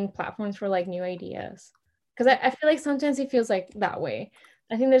providing platforms for like new ideas? Because I feel like sometimes it feels like that way.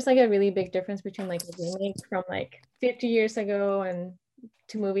 I think there's like a really big difference between like a remake from like 50 years ago and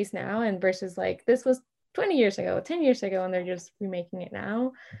to movies now, and versus like this was 20 years ago, 10 years ago, and they're just remaking it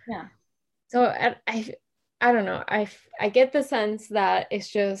now. Yeah. So I don't know. I get the sense that it's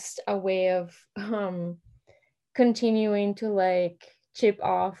just a way of continuing to like chip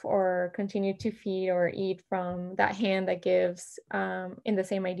off or continue to feed or eat from that hand that gives in the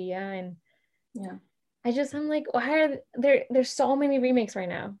same idea. And yeah, I'm like, why are there's so many remakes right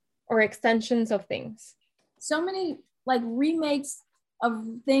now, or extensions of things? So many like remakes of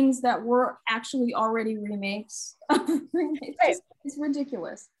things that were actually already remakes. Right. It's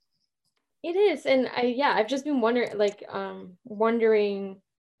ridiculous. It is. And I've just been wondering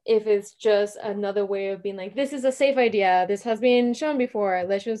if it's just another way of being like, this is a safe idea, this has been shown before,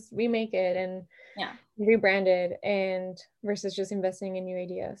 let's just remake it and rebrand it, and versus just investing in new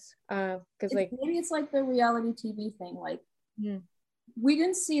ideas. Because like maybe it's like the reality TV thing. Like we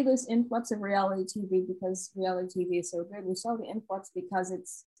didn't see this influx of reality TV because reality TV is so good. We saw the influx because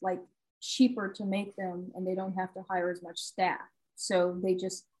it's like cheaper to make them and they don't have to hire as much staff. So they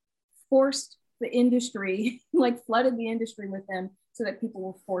just forced the industry, like flooded the industry with them so that people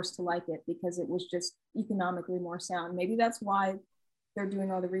were forced to like it because it was just economically more sound. Maybe that's why they're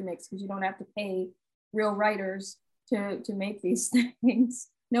doing all the remakes, because you don't have to pay real writers to make these things.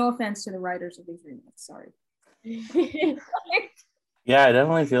 No offense to the writers of these remakes, sorry. Yeah, I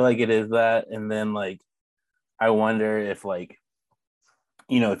definitely feel like it is that. And then like I wonder if like,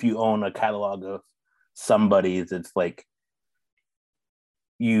 if you own a catalog of somebody's, it's like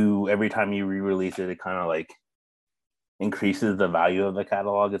you every time you re-release it, it kind of like increases the value of the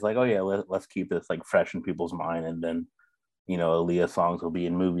catalog. It's like, oh yeah, let's keep this like fresh in people's mind, and then Aaliyah songs will be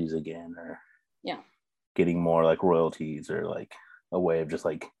in movies again, or getting more like royalties, or like a way of just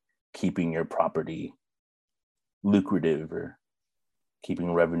like keeping your property lucrative, or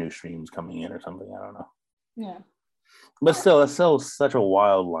keeping revenue streams coming in or something. I don't know. Yeah. But still, it's still such a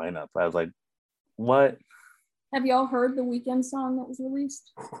wild lineup. I was like, what? Have y'all heard the Weeknd song that was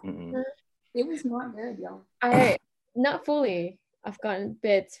released? Mm-mm. It was not good, y'all. Not fully. I've gotten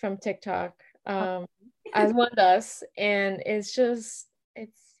bits from TikTok, as one does, and it's just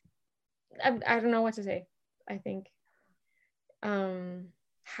I don't know what to say. I think,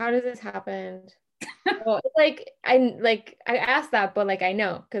 how does this happen? Well, it's I asked that, but like I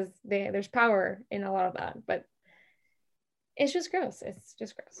know because there's power in a lot of that, but it's just gross. It's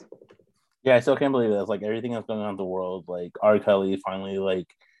just gross. Yeah, I still can't believe it. It's like everything that's going on in the world, like R. Kelly finally like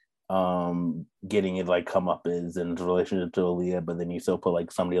getting it like come up is in relationship to Aaliyah, but then you still put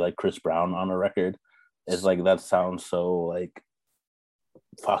like somebody like Chris Brown on a record. It's like that sounds so like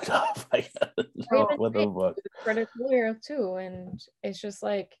fucked up. Like, what the fuck? Credit lawyer too, and it's just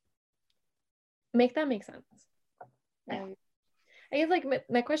like make that make sense. I guess like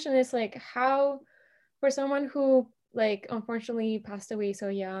my question is like how for someone who like unfortunately passed away so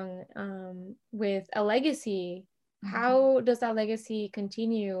young with a legacy, how does that legacy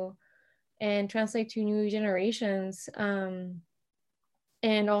continue and translate to new generations, and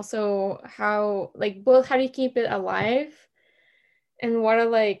also how like both how do you keep it alive, and what are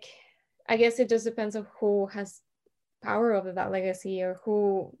like I guess it just depends on who has power over that legacy or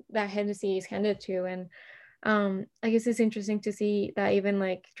who that legacy is handed to. And I guess it's interesting to see that even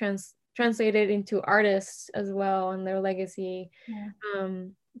like translated into artists as well and their legacy.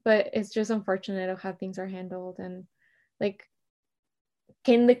 But it's just unfortunate of how things are handled. And like,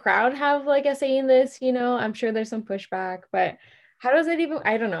 can the crowd have like a say in this? I'm sure there's some pushback, but how does it even,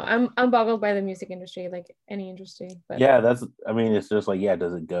 I don't know. I'm boggled by the music industry, like any industry. But yeah, it's just like, yeah,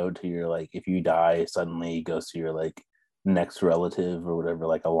 does it go to your like if you die suddenly it goes to your like next relative or whatever,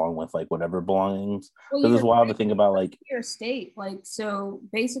 like along with like whatever belongings? Because it's wild to think about like your estate, like so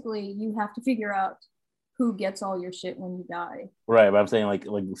basically you have to figure out who gets all your shit when you die. Right, but I'm saying like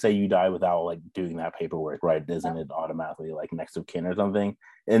say you die without like doing that paperwork, right? Isn't it automatically like next of kin or something?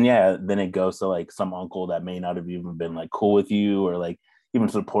 And yeah, then it goes to like some uncle that may not have even been like cool with you or like even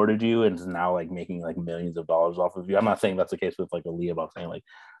supported you and is now like making like millions of dollars off of you. I'm not saying that's the case with like Aaliyah, but I'm saying like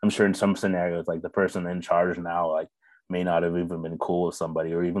I'm sure in some scenarios like the person in charge now like may not have even been cool with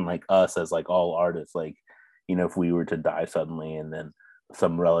somebody, or even like us as like all artists, like if we were to die suddenly and then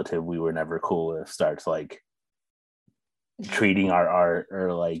some relative we were never cool with starts like treating our art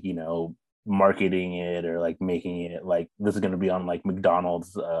or like marketing it or like making it like this is going to be on like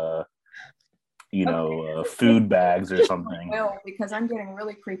McDonald's food bags or something. Well, because I'm getting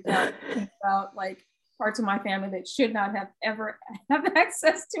really creeped out about like parts of my family that should not have ever have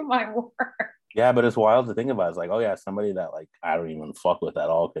access to my work. Yeah, but it's wild to think about. It's like, oh yeah, somebody that like I don't even fuck with at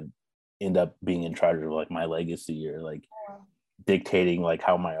all could end up being in charge of like my legacy or like dictating like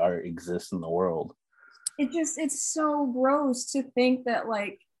how my art exists in the world. It's so gross to think that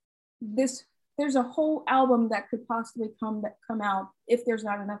like there's a whole album that could possibly come out if there's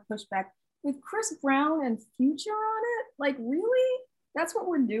not enough pushback with Chris Brown and Future on it. Like, really? That's what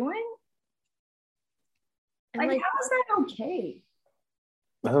we're doing? Like how is that okay?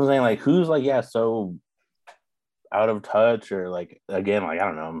 That's what I'm saying. Like, who's like, yeah, so out of touch, or like, again, like, I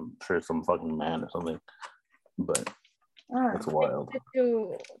don't know, I'm sure some fucking man or something, but that's wild.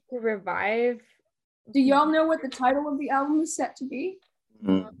 To revive. Do y'all know what the title of the album is set to be?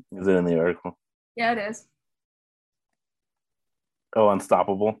 Is it in the article? Yeah, it is. Oh,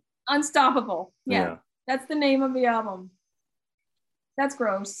 Unstoppable? Unstoppable. Yeah. That's the name of the album. That's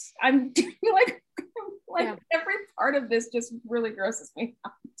gross. I'm like every part of this just really grosses me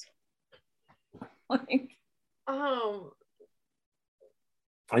out. Like, I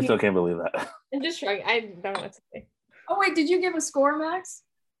still can't believe that. I'm just trying. I don't know what to say. Oh wait, did you give a score, Max?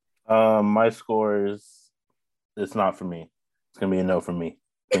 My score is it's not for me. It's gonna be a no from me.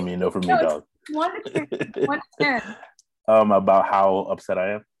 It's gonna be a no from me, dog. 1 to 10. About how upset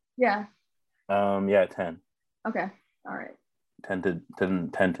I am. Yeah. Yeah, 10. Okay. All right. 10 to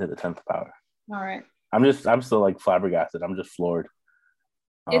the 10th power. All right. I'm still like flabbergasted. I'm just floored.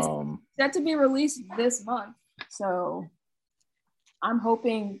 It's set to be released this month, so I'm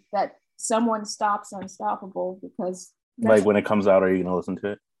hoping that someone stops Unstoppable because like when it comes out, are you gonna listen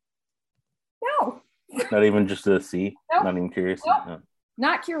to it? No. Not even just to see? Nope. Not even curious? Nope. No.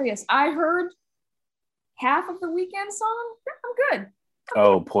 Not curious. I heard half of the Weeknd song. I'm good.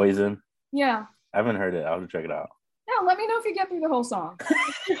 Oh, Poison. Yeah. I haven't heard it. I'll have to check it out. No, let me know if you get through the whole song.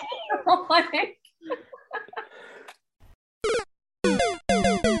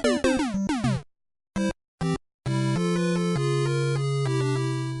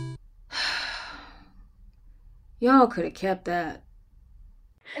 Y'all could have kept that.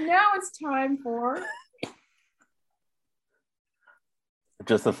 And now it's time for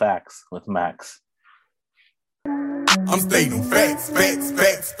Just the facts with Max. I'm stating facts.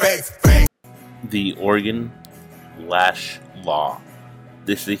 The Oregon Lash Law.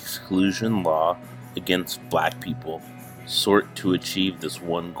 This exclusion law against black people sought to achieve this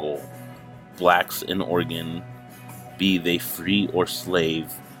one goal. Blacks in Oregon, be they free or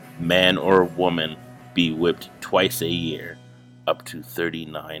slave, man or woman, be whipped twice a year, up to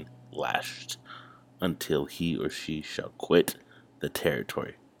 39 lashed, until he or she shall quit the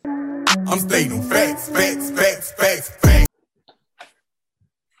territory. I'm stating facts.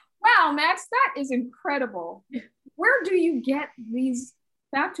 Wow, Max, that is incredible. Where do you get these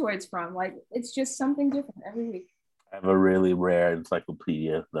factoids from? Like, it's just something different every week. I have a really rare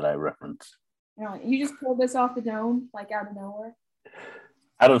encyclopedia that I reference. You just pulled this off the dome, like out of nowhere?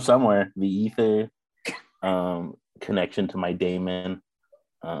 Out of somewhere. The ether, connection to my daemon,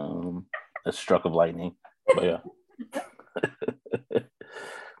 a stroke of lightning. But yeah.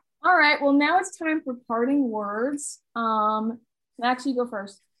 All right, well, now it's time for parting words. Max, you go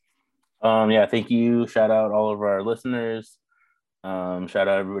first. Yeah, thank you. Shout out all of our listeners. Shout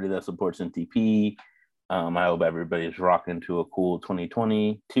out everybody that supports NTP. I hope everybody's rocking to a cool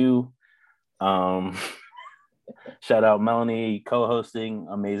 2022. Shout out Melanie, co-hosting,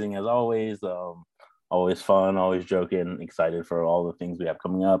 amazing as always. Always fun, always joking, excited for all the things we have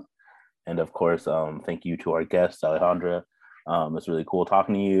coming up. And of course, thank you to our guest, Alejandra. It's really cool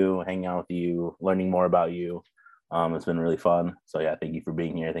talking to you, hanging out with you, learning more about you. It's been really fun. So yeah, thank you for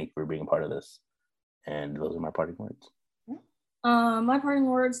being here. Thank you for being a part of this. And those are my parting words. My parting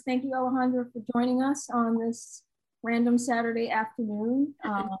words, thank you, Alejandra, for joining us on this random Saturday afternoon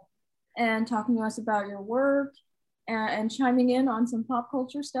and talking to us about your work and chiming in on some pop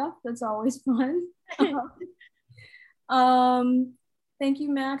culture stuff. That's always fun. Thank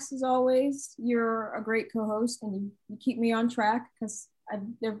you, Max, as always. You're a great co-host and you keep me on track because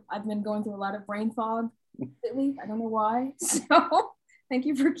I've been going through a lot of brain fog lately. I don't know why. So thank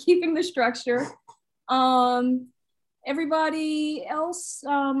you for keeping the structure. Everybody else,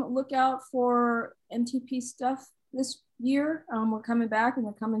 look out for NTP stuff this year. We're coming back and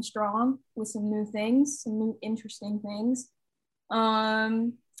we're coming strong with some new things, some new interesting things.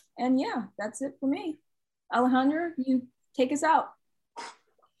 And yeah, that's it for me. Alejandra, you take us out.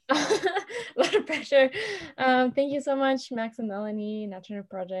 A lot of pressure. Thank you so much, Max and Melanie, National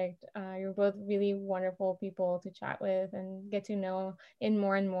Project. You're both really wonderful people to chat with and get to know in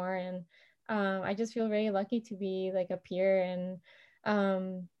more and more. And I just feel very lucky to be like a peer and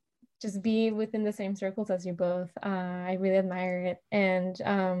just be within the same circles as you both. I really admire it. And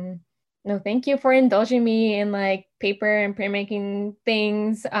no, thank you for indulging me in like paper and printmaking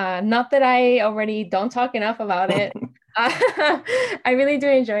things. Not that I already don't talk enough about it. I really do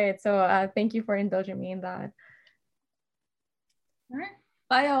enjoy it. So thank you for indulging me in that. All right.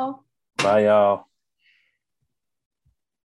 Bye, y'all. Bye, y'all.